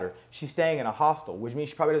silver platter. She's staying in a hostel, which means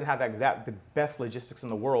she probably doesn't have the best logistics in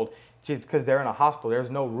the world because they're in a hostel. There's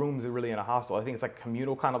no rooms really in a hostel. I think it's like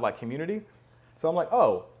communal, kind of like community. So I'm like,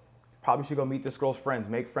 oh, probably should go meet this girl's friends,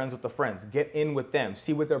 make friends with the friends, get in with them,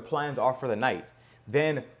 see what their plans are for the night,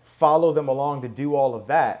 then follow them along to do all of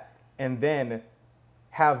that, and then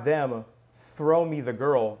have them throw me the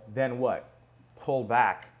girl, then what? Pull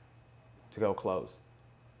back to go close.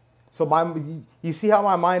 So you see how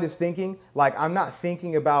my mind is thinking? Like I'm not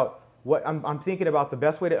thinking about what, I'm thinking about the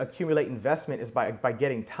best way to accumulate investment is by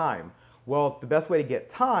getting time. Well, the best way to get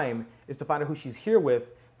time is to find out who she's here with,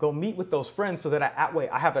 go meet with those friends so that that way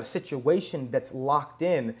I have a situation that's locked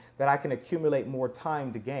in that I can accumulate more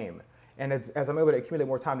time to game. And as I'm able to accumulate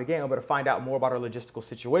more time to game, I'm able to find out more about our logistical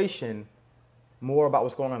situation, more about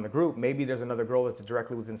what's going on in the group. Maybe there's another girl that's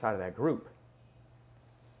directly within inside of that group.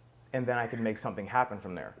 And then I can make something happen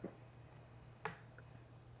from there.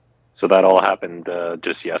 So that all happened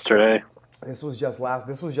just yesterday. This was just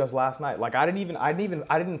last night. Like I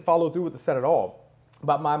didn't follow through with the set at all.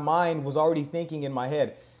 But my mind was already thinking in my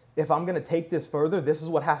head, if I'm gonna take this further, this is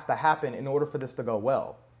what has to happen in order for this to go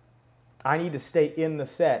well. I need to stay in the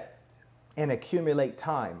set and accumulate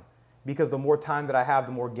time, because the more time that I have,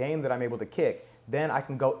 the more game that I'm able to kick. Then I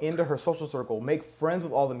can go into her social circle, make friends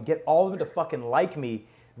with all of them, get all of them to fucking like me.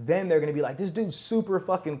 Then they're gonna be like, this dude's super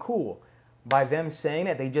fucking cool. By them saying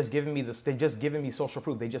that, they just given me social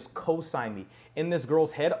proof. They just co-sign me. In this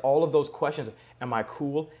girl's head, all of those questions, am I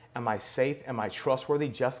cool? Am I safe? Am I trustworthy?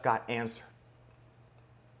 Just got answered.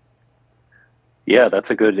 Yeah, that's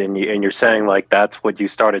a good, and you're saying like that's what you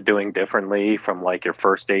started doing differently from like your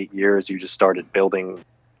first 8 years. You just started building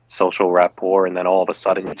social rapport, and then all of a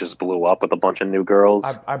sudden you just blew up with a bunch of new girls.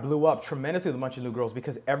 I blew up tremendously with a bunch of new girls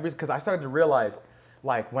because I started to realize,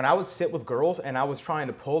 like when I would sit with girls and I was trying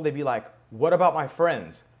to pull, they'd be like, what about my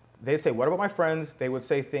friends? They'd say, what about my friends? They would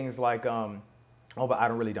say things like, oh, but I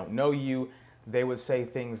don't know you. They would say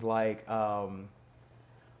things like,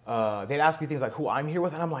 they'd ask me things like who I'm here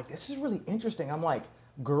with. And I'm like, this is really interesting. I'm like,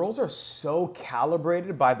 girls are so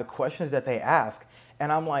calibrated by the questions that they ask. And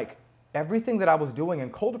I'm like, everything that I was doing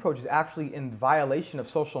in cold approach is actually in violation of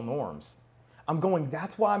social norms. I'm going,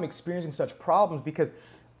 that's why I'm experiencing such problems, because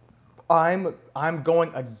I'm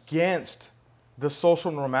going against the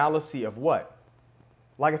social normalcy of what?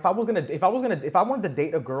 Like if I wanted to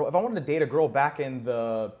date a girl back in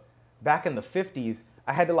the 50s,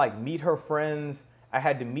 I had to like meet her friends, I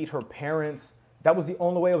had to meet her parents. That was the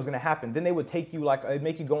only way it was gonna happen. Then they would take you it'd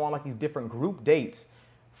make you go on like these different group dates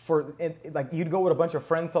like you'd go with a bunch of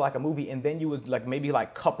friends to like a movie, and then you would like maybe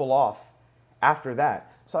like couple off after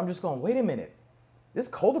that. So I'm just going, wait a minute, this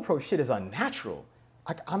cold approach shit is unnatural.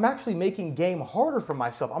 Like I'm actually making game harder for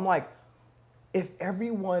myself. I'm like, if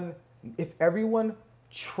everybody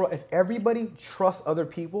trusts other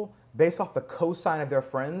people based off the cosign of their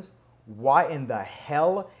friends, why in the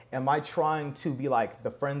hell am I trying to be like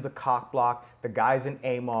the friends of Cockblock, the guys in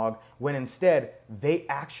AMOG, when instead they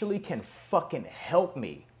actually can fucking help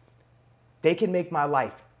me? They can make my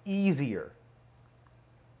life easier.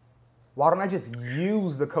 Why don't I just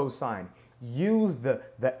use the cosign, use the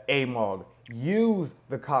AMOG, use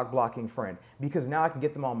the cock-blocking friend? Because now I can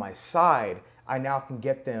get them on my side. I now can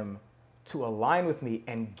get them to align with me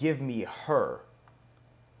and give me her.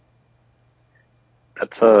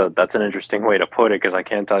 That's an interesting way to put it, because I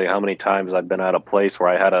can't tell you how many times I've been at a place where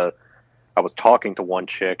I was talking to one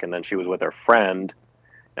chick, and then she was with her friend,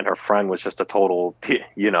 and her friend was just a total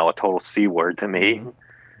C word to me. Mm-hmm.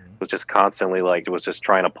 It was just constantly like, it was just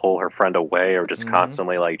trying to pull her friend away, or just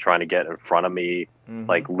constantly like trying to get in front of me,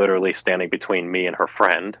 like literally standing between me and her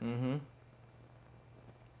friend.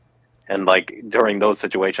 And like during those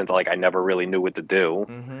situations, like I never really knew what to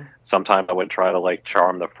do. Sometimes I would try to like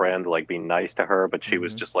charm the friend, like be nice to her, but she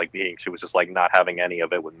was just like not having any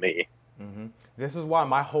of it with me. This is why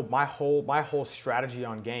my whole strategy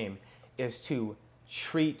on game is to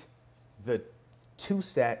treat the two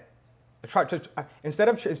set. Instead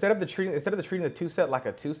of treating the two set like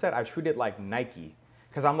a two set, I treat it like Nike,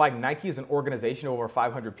 because I'm like, Nike is an organization of over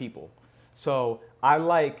 500 people. So I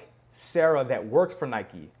like Sarah that works for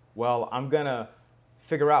Nike. Well, I'm gonna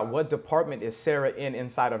figure out what department is Sarah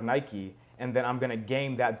inside of Nike, and then I'm gonna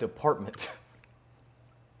game that department.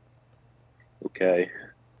 Okay.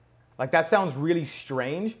 Like that sounds really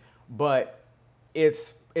strange, but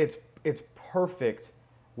it's perfect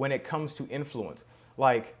when it comes to influence.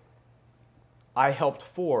 Like I helped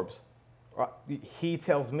Forbes. He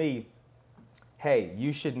tells me, hey,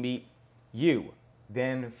 you should meet you.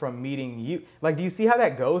 Then from meeting you, like, do you see how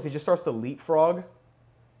that goes? It just starts to leapfrog.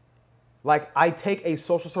 Like I take a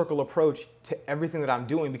social circle approach to everything that I'm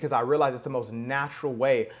doing because I realize it's the most natural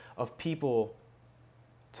way of people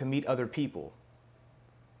to meet other people.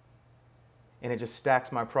 And it just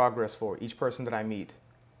stacks my progress for each person that I meet.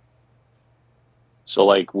 So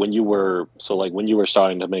like when you were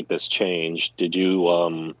starting to make this change, did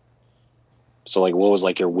you so like what was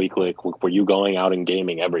like your weekly, were you going out and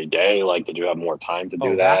gaming every day? Like did you have more time to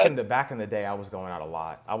do that? Back in the day I was going out a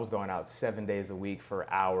lot. I was going out 7 days a week for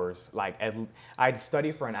hours. Like I'd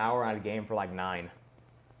study for an hour and I'd game for like 9.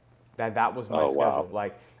 That was my schedule. Wow.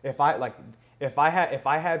 Like if I was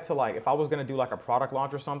gonna do like a product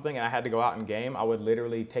launch or something and I had to go out and game, I would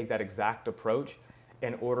literally take that exact approach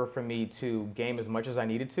in order for me to game as much as I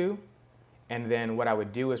needed to. And then what I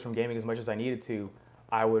would do is from gaming as much as I needed to,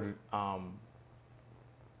 I would I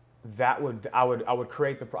would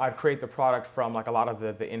create I'd create the product from like a lot of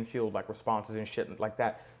the infield like responses and shit like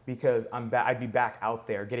that, because I'd be back out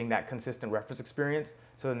there getting that consistent reference experience.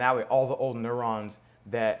 So that now all the old neurons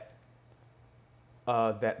that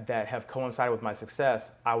that have coincided with my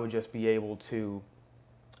success, I would just be able to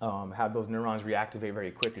have those neurons reactivate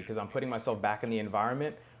very quickly, because I'm putting myself back in the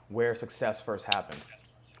environment where success first happened.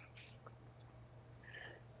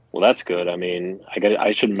 Well, that's good. I mean,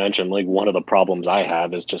 I should mention like one of the problems I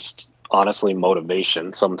have is just honestly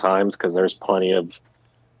motivation sometimes because there's plenty of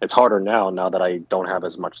it's harder now that I don't have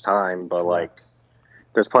as much time, but like Correct.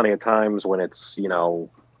 there's plenty of times when it's, you know,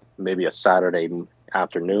 maybe a Saturday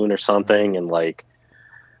afternoon or Mm-hmm. something and like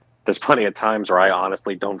there's plenty of times where I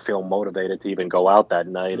honestly don't feel motivated to even go out that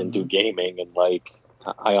night and do Mm-hmm. gaming and like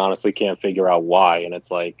I honestly can't figure out why and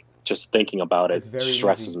it's like just thinking about it It's very easy.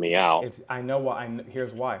 stresses me out. It's I know why.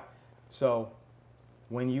 Here's why. So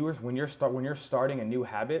when you're starting a new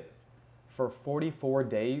habit, for 44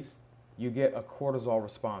 days, you get a cortisol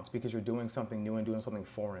response because you're doing something new and doing something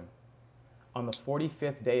foreign. On the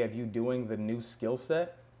 45th day of you doing the new skill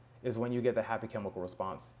set is when you get the happy chemical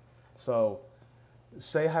response. So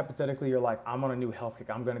say hypothetically you're like, I'm on a new health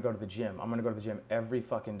kick. I'm going to go to the gym. I'm going to go to the gym every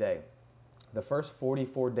fucking day. The first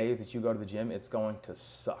 44 days that you go to the gym, it's going to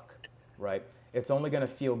suck, right? It's only going to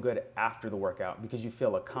feel good after the workout because you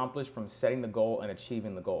feel accomplished from setting the goal and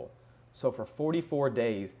achieving the goal. So for 44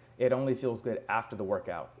 days, it only feels good after the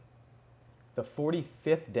workout. The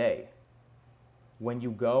 45th day, when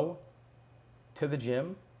you go to the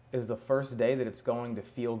gym, is the first day that it's going to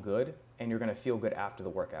feel good, and you're going to feel good after the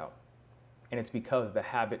workout. And it's because the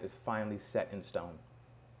habit is finally set in stone.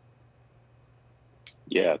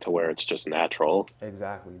 Yeah, to where it's just natural.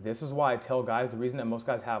 Exactly. This is why I tell guys the reason that most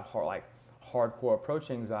guys have hardcore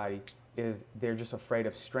approach anxiety is they're just afraid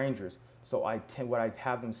of strangers. So what I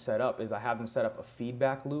have them set up is I have them set up a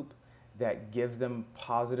feedback loop that gives them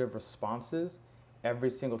positive responses every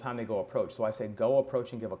single time they go approach. So I say go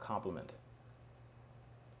approach and give a compliment.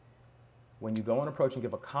 When you go and approach and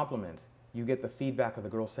give a compliment, you get the feedback of the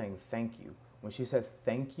girl saying thank you. When she says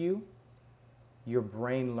thank you, your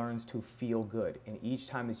brain learns to feel good. And each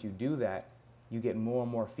time that you do that, you get more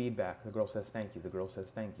and more feedback. The girl says thank you, the girl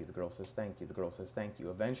says thank you, the girl says thank you, the girl says thank you.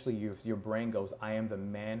 Eventually, your brain goes, I am the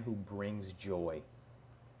man who brings joy.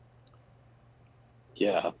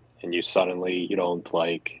 Yeah, and you suddenly you don't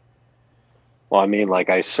like well, I mean like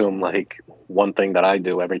I assume like one thing that I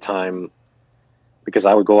do every time because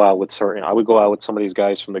I would go out with some of these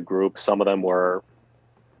guys from the group. Some of them were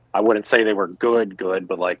I wouldn't say they were good,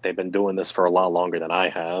 but like they've been doing this for a lot longer than I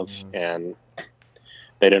have Mm-hmm. and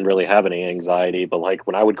they didn't really have any anxiety, but like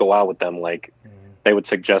when I would go out with them like Mm-hmm. they would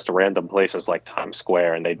suggest random places like Times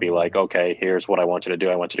Square and they'd be like, "Okay, here's what I want you to do.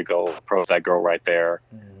 I want you to go approach that girl right there."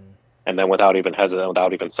 Mm-hmm. And then without even hesitating,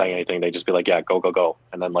 without even saying anything, they just be like, "Yeah, go, go, go,"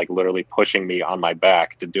 and then like literally pushing me on my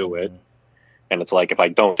back to do it. Mm-hmm. And it's like if I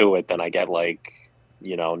don't do it, then I get like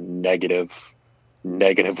negative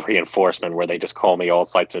reinforcement where they just call me all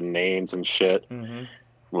sorts of names and shit. Mm-hmm.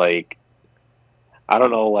 Like I don't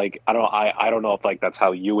know, like I don't know if like that's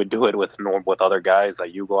how you would do it with other guys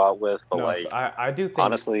that you go out with, but No, so like I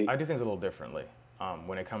honestly, do things a little differently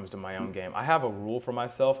when it comes to my own game. I have a rule for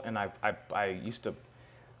myself, and I used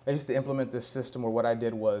to implement this system where what I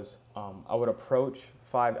did was I would approach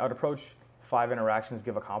five interactions,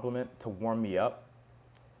 give a compliment to warm me up,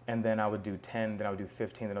 and then I would do 10, then I would do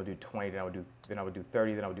 15, then I would do 20, then I would do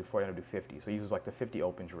 30, then I would do 40, then I would do 50. So I used like the 50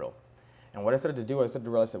 open drill. And what I started to do, I started to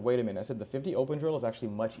realize, I said, wait a minute, I said the 50 open drill is actually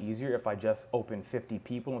much easier if I just open 50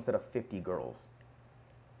 people instead of 50 girls.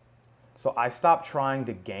 So I stopped trying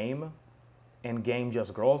to game and game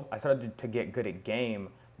just girls. I started to get good at game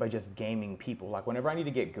by just gaming people. Like whenever I need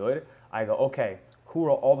to get good, I go, okay, who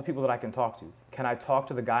are all the people that I can talk to? Can I talk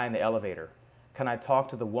to the guy in the elevator? Can I talk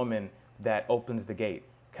to the woman that opens the gate?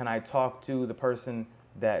 Can I talk to the person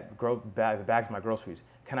that bags my groceries?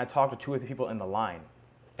 Can I talk to two or three people in the line?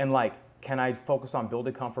 And like, can I focus on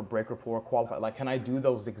building comfort, break rapport, qualify? Like, can I do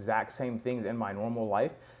those exact same things in my normal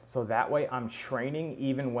life? So that way I'm training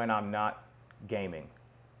even when I'm not gaming.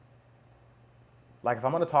 Like if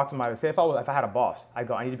I'm gonna talk to if I had a boss, I'd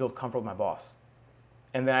go, I need to build comfort with my boss.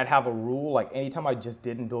 And then I'd have a rule, like anytime I just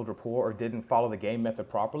didn't build rapport or didn't follow the game method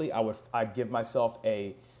properly, I'd give myself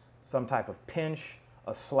some type of pinch,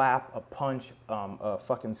 a slap, a punch, a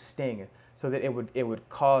fucking sting, so that it would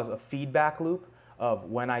cause a feedback loop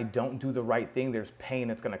of when I don't do the right thing, there's pain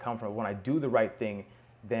that's gonna come from it. When I do the right thing,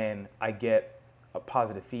 then I get a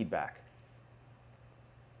positive feedback.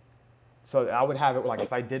 So I would have it like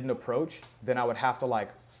if I didn't approach, then I would have to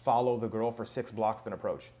like follow the girl for 6 blocks then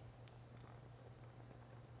approach.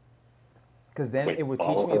 Because then Wait, it would teach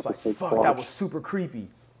follow me, her it's for like, 6 fuck, that blocks? was super creepy.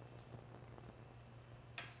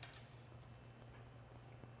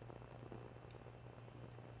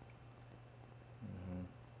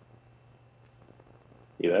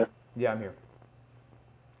 You there? Yeah, I'm here.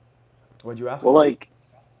 What'd you ask? Well, like,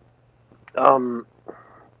 um,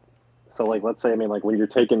 so like, let's say, I mean, like, when you're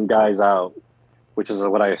taking guys out, which is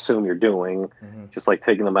what I assume you're doing, just like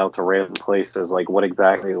taking them out to random places, like, what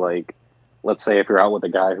exactly, like, let's say if you're out with a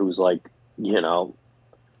guy who's like, you know,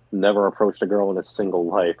 never approached a girl in his single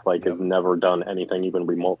life, like, Yep. has never done anything even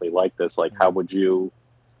remotely like this, like, how would you,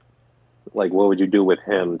 like, what would you do with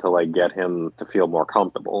him to like get him to feel more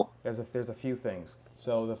comfortable? There's a few things.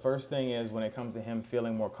 So the first thing is when it comes to him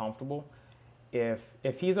feeling more comfortable, if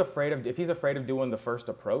he's afraid of doing the first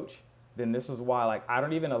approach, then this is why like I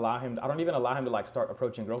don't even allow him to like start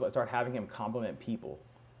approaching girls. I start having him compliment people.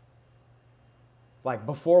 Like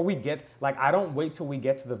before we get like I don't wait till we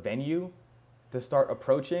get to the venue to start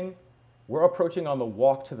approaching. We're approaching on the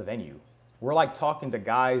walk to the venue. We're like talking to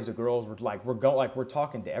guys, to girls, we're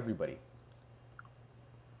talking to everybody.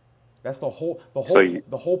 That's So you,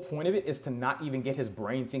 the whole point of it is to not even get his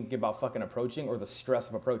brain thinking about fucking approaching or the stress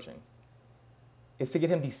of approaching. It's to get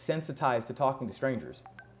him desensitized to talking to strangers.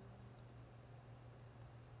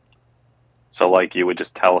 so like you would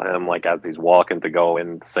just tell him like as he's walking to go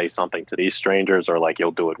and say something to these strangers, or like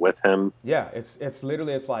you'll do it with him. Yeah, it's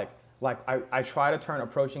literally it's like I try to turn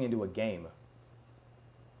approaching into a game.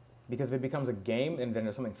 Because if it becomes a game and then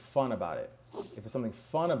there's something fun about it. If there's something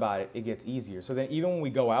fun about it, it gets easier. So then even when we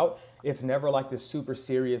go out, it's never like this super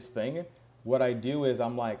serious thing. What I do is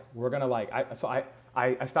I'm like, we're gonna like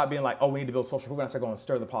I stop being like, oh, we need to build social proof, and I start going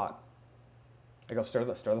stir the pot. I go stir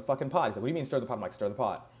the fucking pot. He's like, what do you mean stir the pot? I'm like, stir the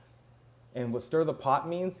pot. And what stir the pot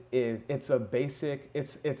means is it's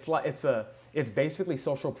basically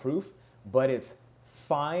social proof, but it's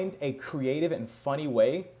find a creative and funny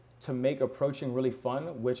way to make approaching really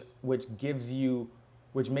fun, which makes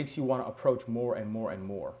you want to approach more and more and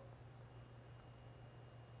more.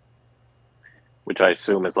 Which I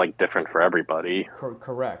assume is like different for everybody.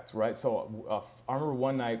 Correct, right? So I remember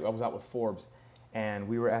one night I was out with Forbes, and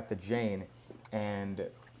we were at the Jane, and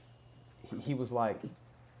he was like,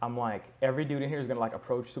 I'm like, every dude in here is gonna like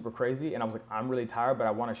approach super crazy, and I was like, I'm really tired, but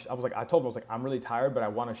I want to. I told him I was like, I'm really tired, but I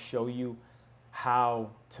want to show you how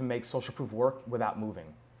to make social proof work without moving.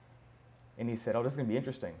 And he said, oh, this is gonna be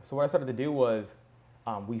interesting. So what I started to do was,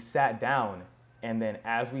 we sat down, and then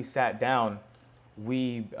as we sat down,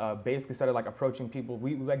 we basically started like approaching people.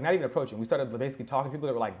 We like not even approaching. We started basically talking to people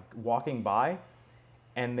that were like walking by,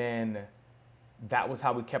 and then that was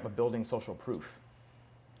how we kept building social proof.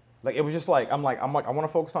 Like it was just like I'm like I want to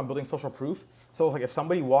focus on building social proof. So like if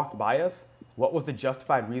somebody walked by us, what was the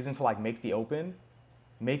justified reason to like make the open,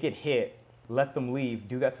 make it hit, let them leave,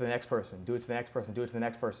 do that to the next person, do it to the next person, do it to the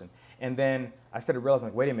next person, and then I started realizing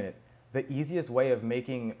like wait a minute, the easiest way of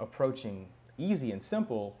making approaching easy and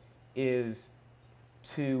simple is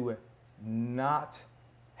to not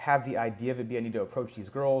have the idea of it be I need to approach these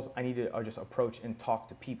girls. I need to just approach and talk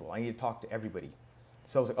to people. I need to talk to everybody.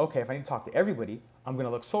 So I was like, okay, if I need to talk to everybody, I'm gonna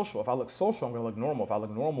look social. If I look social, I'm gonna look normal. If I look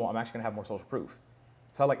normal, I'm actually gonna have more social proof.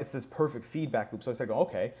 So like it's this perfect feedback loop. So I said,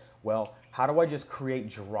 okay, well, how do I just create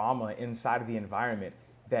drama inside of the environment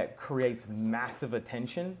that creates massive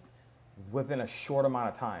attention within a short amount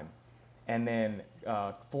of time? And then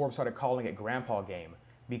Forbes started calling it Grandpa Game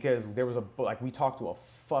because there was we talked to a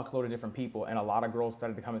fuckload of different people, and a lot of girls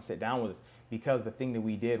started to come and sit down with us because the thing that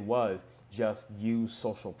we did was just use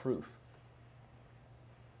social proof.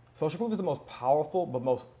 Social proof is the most powerful but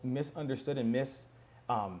most misunderstood and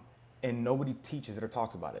nobody teaches it or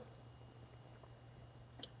talks about it.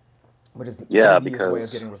 But it's the easiest way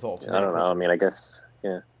of getting results. I don't know. I mean, I guess,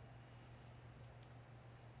 yeah.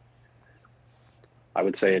 I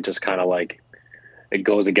would say it just kind of like, it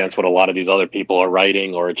goes against what a lot of these other people are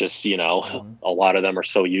writing, or just, you know, a lot of them are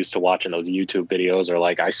so used to watching those YouTube videos, or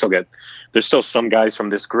like there's still some guys from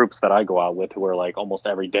this groups that I go out with who are like almost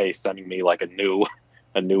every day sending me like a new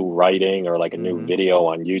writing or like a new video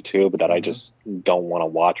on YouTube that I just don't want to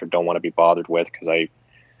watch or don't want to be bothered with, because I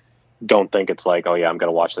don't think it's like, oh yeah, I'm going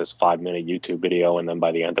to watch this 5-minute YouTube video and then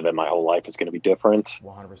by the end of it, my whole life is going to be different.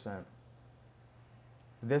 100%.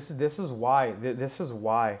 This is why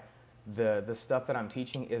the stuff that I'm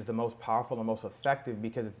teaching is the most powerful and most effective,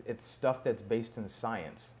 because it's stuff that's based in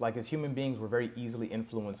science. Like as human beings, we're very easily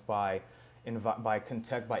influenced by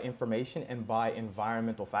information and by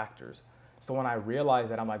environmental factors. So when I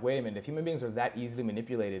realized that, I'm like, wait a minute, if human beings are that easily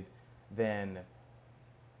manipulated, then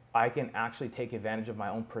I can actually take advantage of my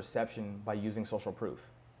own perception by using social proof.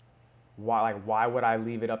 Why would I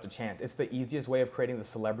leave it up to chance? It's the easiest way of creating the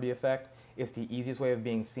celebrity effect. It's the easiest way of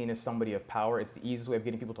being seen as somebody of power. It's the easiest way of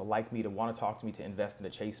getting people to like me, to want to talk to me, to invest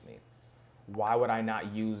and to chase me. Why would I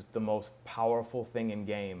not use the most powerful thing in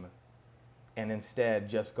game and instead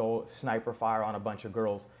just go sniper fire on a bunch of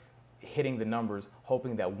girls, hitting the numbers,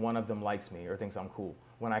 hoping that one of them likes me or thinks I'm cool,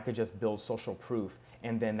 when I could just build social proof,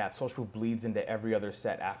 and then that social proof bleeds into every other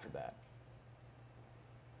set after that.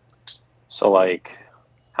 So, like,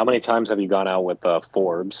 how many times have you gone out with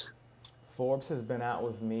Forbes? Forbes has been out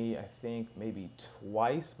with me, I think, maybe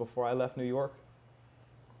twice before I left New York.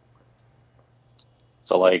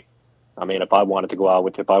 So, like, I mean, if I wanted to go out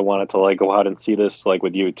with, if I wanted to like go out and see this like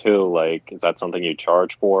with you too, like, is that something you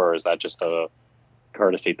charge for, or is that just a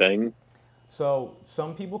courtesy thing? So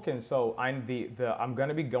some people can. So I'm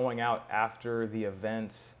gonna be going out after the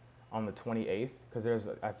event on the 28th because there's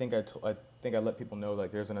I think I let people know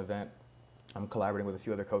like there's an event I'm collaborating with a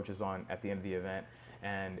few other coaches on at the end of the event,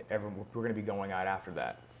 and we're gonna be going out after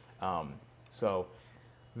that. So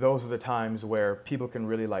those are the times where people can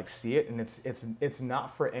really like see it, and it's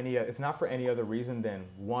not for any other reason than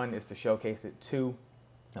one is to showcase it. Two,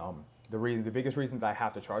 the biggest reason that I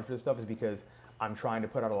have to charge for this stuff is because I'm trying to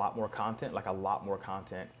put out a lot more content,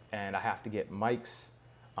 and I have to get mics,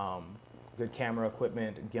 good camera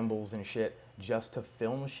equipment, gimbals and shit, just to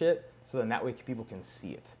film shit, so then that way people can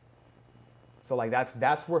see it. So like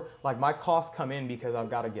that's where like my costs come in because I've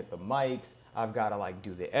got to get the mics, I've got to like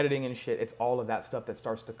do the editing and shit. It's all of that stuff that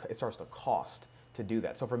starts to cost to do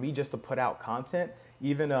that. So for me just to put out content,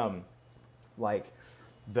 even like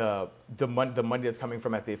the money that's coming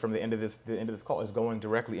from the end of this call is going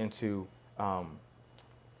directly into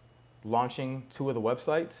launching 2 of the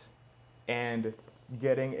websites and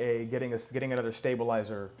getting another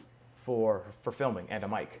stabilizer for filming and a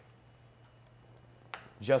mic,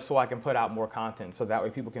 just so I can put out more content, so that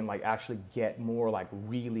way people can like actually get more like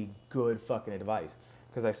really good fucking advice,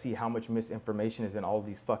 because I see how much misinformation is in all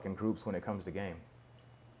these fucking groups when it comes to game.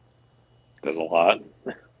 There's a lot.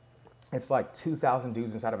 It's like 2,000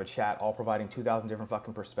 dudes inside of a chat all providing 2,000 different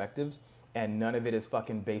fucking perspectives, and none of it is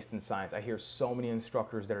fucking based in science. I hear so many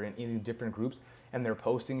instructors that are in different groups and they're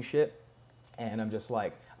posting shit, and I'm just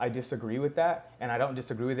like, I disagree with that, and I don't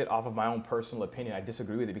disagree with it off of my own personal opinion. I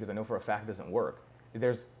disagree with it because I know for a fact it doesn't work.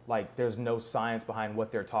 There's no science behind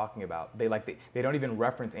what they're talking about. They don't even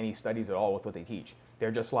reference any studies at all with what they teach.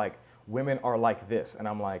 They're just like, women are like this, and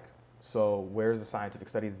I'm like, so where's the scientific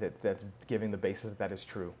study that's giving the basis that is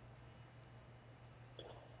true?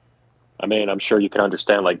 I mean, I'm sure you can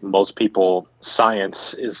understand, like, most people,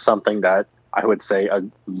 science is something that I would say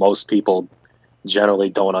most people generally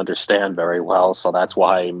don't understand very well. So that's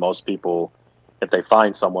why most people, if they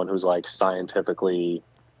find someone who's like scientifically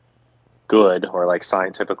good or like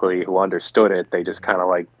scientifically who understood it, they just kind of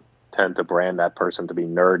like tend to brand that person to be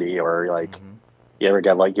nerdy, or like, you ever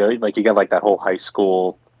get like, you get like that whole high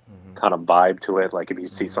school kind of vibe to it. Like if you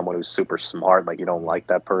see someone who's super smart, like you don't like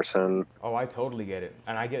that person. Oh, I totally get it,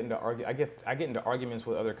 and I get into arguments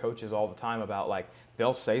with other coaches all the time about like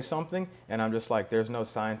they'll say something, and I'm just like, there's no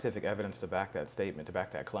scientific evidence to back that statement, to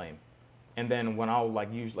back that claim. And then when I'll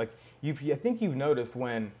like use like I think you've noticed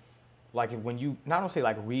when you not only say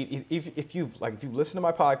like read, if you've listened to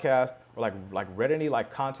my podcast or like read any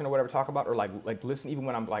like content or whatever talk about, or like listen even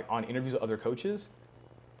when I'm like on interviews with other coaches,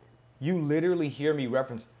 you literally hear me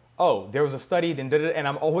reference, oh, there was a study, and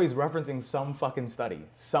I'm always referencing some fucking study,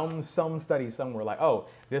 some study somewhere, like, oh,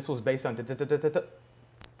 this was based on,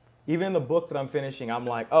 even in the book that I'm finishing, I'm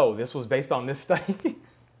like, oh, this was based on this study.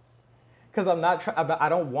 Because I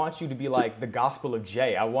don't want you to be like the Gospel of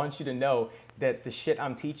Jay. I want you to know that the shit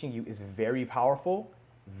I'm teaching you is very powerful,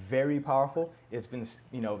 very powerful. It's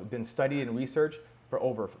been studied and researched for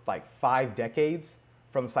over like 5 decades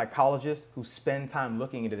from psychologists who spend time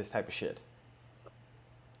looking into this type of shit.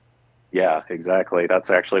 Yeah, exactly. That's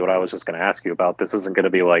actually what I was just going to ask you about. This isn't going to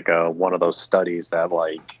be like one of those studies that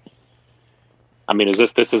like, I mean,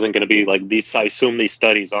 this isn't going to be like these, I assume these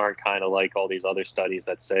studies aren't kind of like all these other studies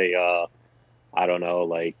that say, I don't know,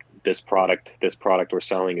 like this product we're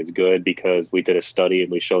selling is good because we did a study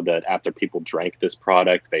and we showed that after people drank this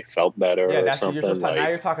product, they felt better. Yeah, that's what you're just talking. Now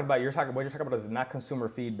you're talking about what you're talking about is not consumer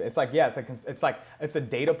feedback. It's like, yeah, it's a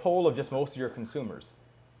data poll of just most of your consumers.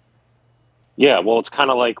 Yeah, well, it's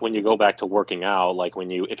kind of like when you go back to working out. Like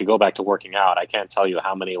if you go back to working out, I can't tell you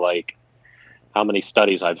how many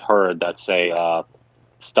studies I've heard that say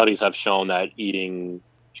studies have shown that eating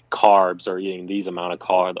carbs or eating these amount of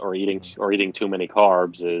carbs or eating too many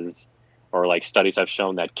carbs is or like studies have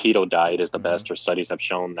shown that keto diet is the best, or studies have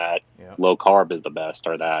shown that Yeah. low carb is the best,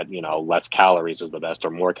 or that, you know, less calories is the best, or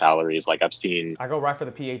more calories. Like I've seen, I go right for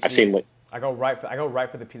the PhDs. I've seen like, I go right for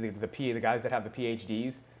the guys that have the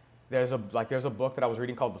PhDs. There's a book that I was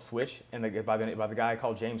reading called The Switch, and by the guy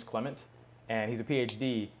called James Clement, and he's a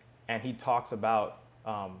PhD, and he talks about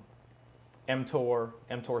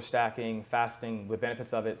mTOR stacking, fasting, the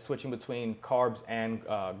benefits of it, switching between carbs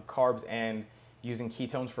and using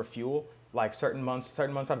ketones for fuel. Like certain months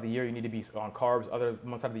out of the year you need to be on carbs, other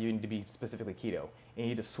months out of the year you need to be specifically keto, and you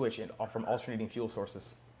need to switch from alternating fuel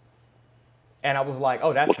sources. And I was like,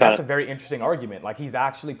 oh, that's a very interesting argument. Like he's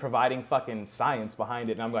actually providing fucking science behind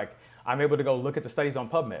it, and I'm like, I'm able to go look at the studies on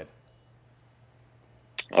PubMed.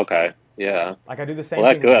 okay, yeah. Like I do the same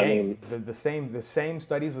Well, thing that's with good. I game. mean, The same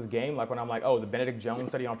studies with game. Like when I'm like, oh, the Benedict Jones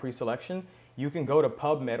study on pre-selection, you can go to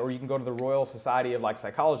PubMed or you can go to the Royal Society of like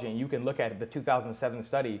Psychology, and you can look at the 2007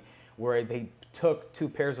 study where they took two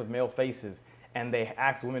pairs of male faces and they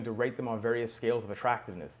asked women to rate them on various scales of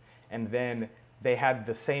attractiveness, and then they had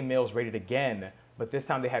the same males rated again, but this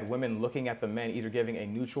time they had women looking at the men either giving a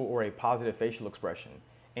neutral or a positive facial expression.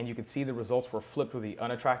 And you could see the results were flipped, where the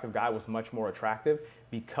unattractive guy was much more attractive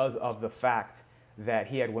because of the fact that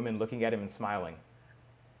he had women looking at him and smiling.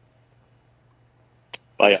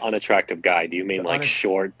 by an unattractive guy, do you mean like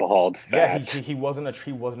short, bald, fat? Yeah, he was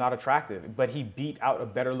not attractive, but he beat out a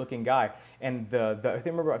better looking guy. And I think,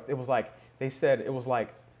 remember, it was like, they said it was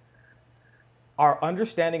like, our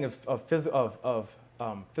understanding of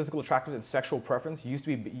physical attractiveness and sexual preference we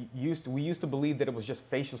used to believe that it was just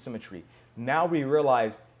facial symmetry. Now we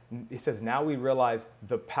realize, it says, now we realize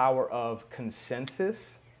the power of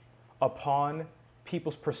consensus upon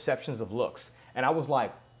people's perceptions of looks. And I was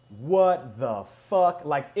like, what the fuck?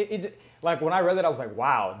 Like like when I read that, I was like,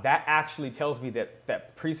 wow, that actually tells me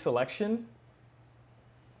that pre-selection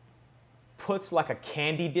puts like a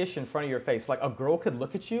candy dish in front of your face. Like a girl could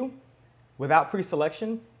look at you without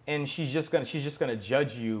pre-selection, and she's just gonna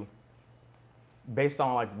judge you based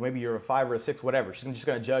on like maybe you're a 5 or a 6, whatever. She's just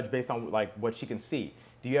gonna judge based on like what she can see.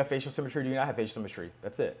 Do you have facial symmetry? Do you not have facial symmetry?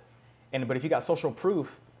 That's it. But if you got social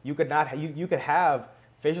proof, you could have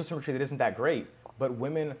facial symmetry that isn't that great, but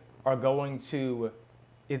women are going to,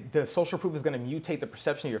 the social proof is going to mutate the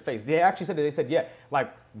perception of your face. They actually said that, they said, yeah,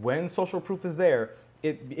 like when social proof is there,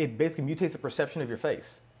 it basically mutates the perception of your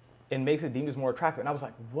face and makes it deemed as more attractive. And I was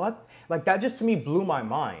like, what? Like that just to me blew my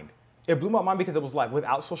mind. It blew my mind because it was like,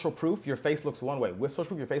 without social proof, your face looks one way. With social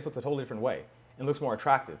proof, your face looks a totally different way and looks more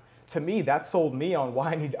attractive. To me, that sold me on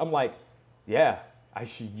why I'm like, yeah,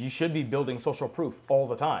 you should be building social proof all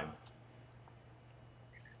the time.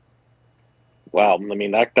 Wow, I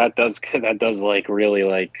mean that does like really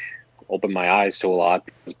like open my eyes to a lot,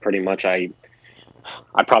 because pretty much I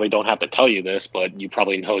probably don't have to tell you this, but you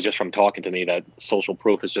probably know just from talking to me that social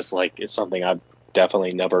proof is just like, it's something I've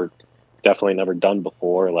definitely never done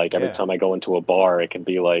before. Like every time I go into a bar, it can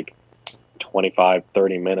be like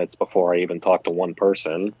 25-30 minutes before I even talk to one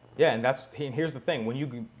person. Yeah, and here's the thing: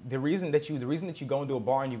 the reason that you go into a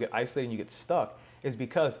bar and you get isolated and you get stuck is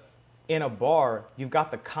because in a bar you've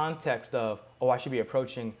got the context of, oh, I should be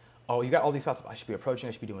approaching. Oh, you got all these thoughts of, I should be approaching,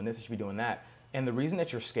 I should be doing this, I should be doing that. And the reason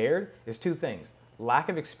that you're scared is two things: lack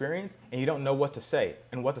of experience, and you don't know what to say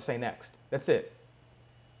and what to say next. That's it.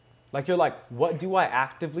 Like you're like, what do I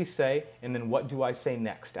actively say, and then what do I say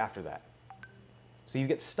next after that? So you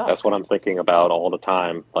get stuck. That's what I'm thinking about all the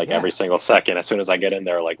time. Like every single second, as soon as I get in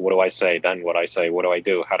there, like, what do I say? Then what I say? What do I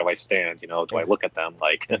do? How do I stand? You know, do I look at them?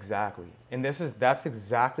 Like exactly. And that's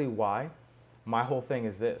exactly why my whole thing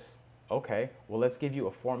is this. Okay, well, let's give you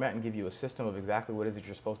a format and give you a system of exactly what it is that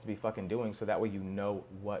you're supposed to be fucking doing, so that way you know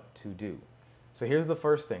what to do. So here's the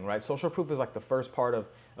first thing, right? Social proof is like the first part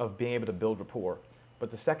of being able to build rapport. But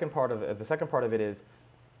the second part of it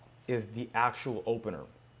is the actual opener.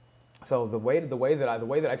 So the way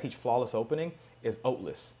that I teach flawless opening is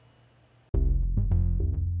oatless.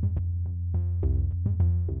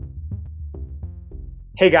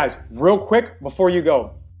 Hey guys, real quick before you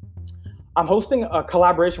go, I'm hosting a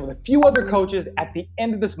collaboration with a few other coaches at the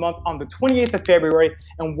end of this month on the 28th of February.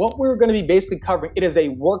 And what we're going to be basically covering, it is a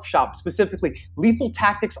workshop, specifically lethal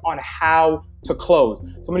tactics on how to close. So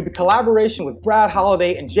I'm going to be collaboration with Brad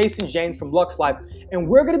Holliday and Jason James from Lux Life. And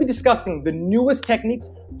we're going to be discussing the newest techniques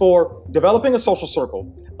for developing a social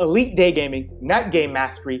circle, elite day gaming, net game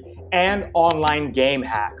mastery, and online game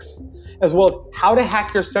hacks, as well as how to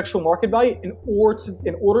hack your sexual market value in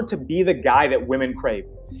order to be the guy that women crave.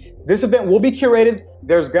 This event will be curated.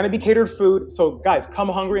 There's going to be catered food. So guys, come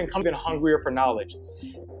hungry and come even hungrier for knowledge.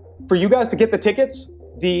 For you guys to get the tickets,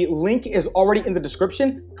 The link is already in the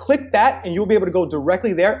description. Click that and you'll be able to go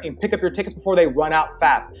directly there and pick up your tickets before they run out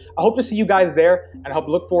fast. I hope to see you guys there and I hope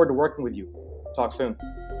to look forward to working with you. Talk soon.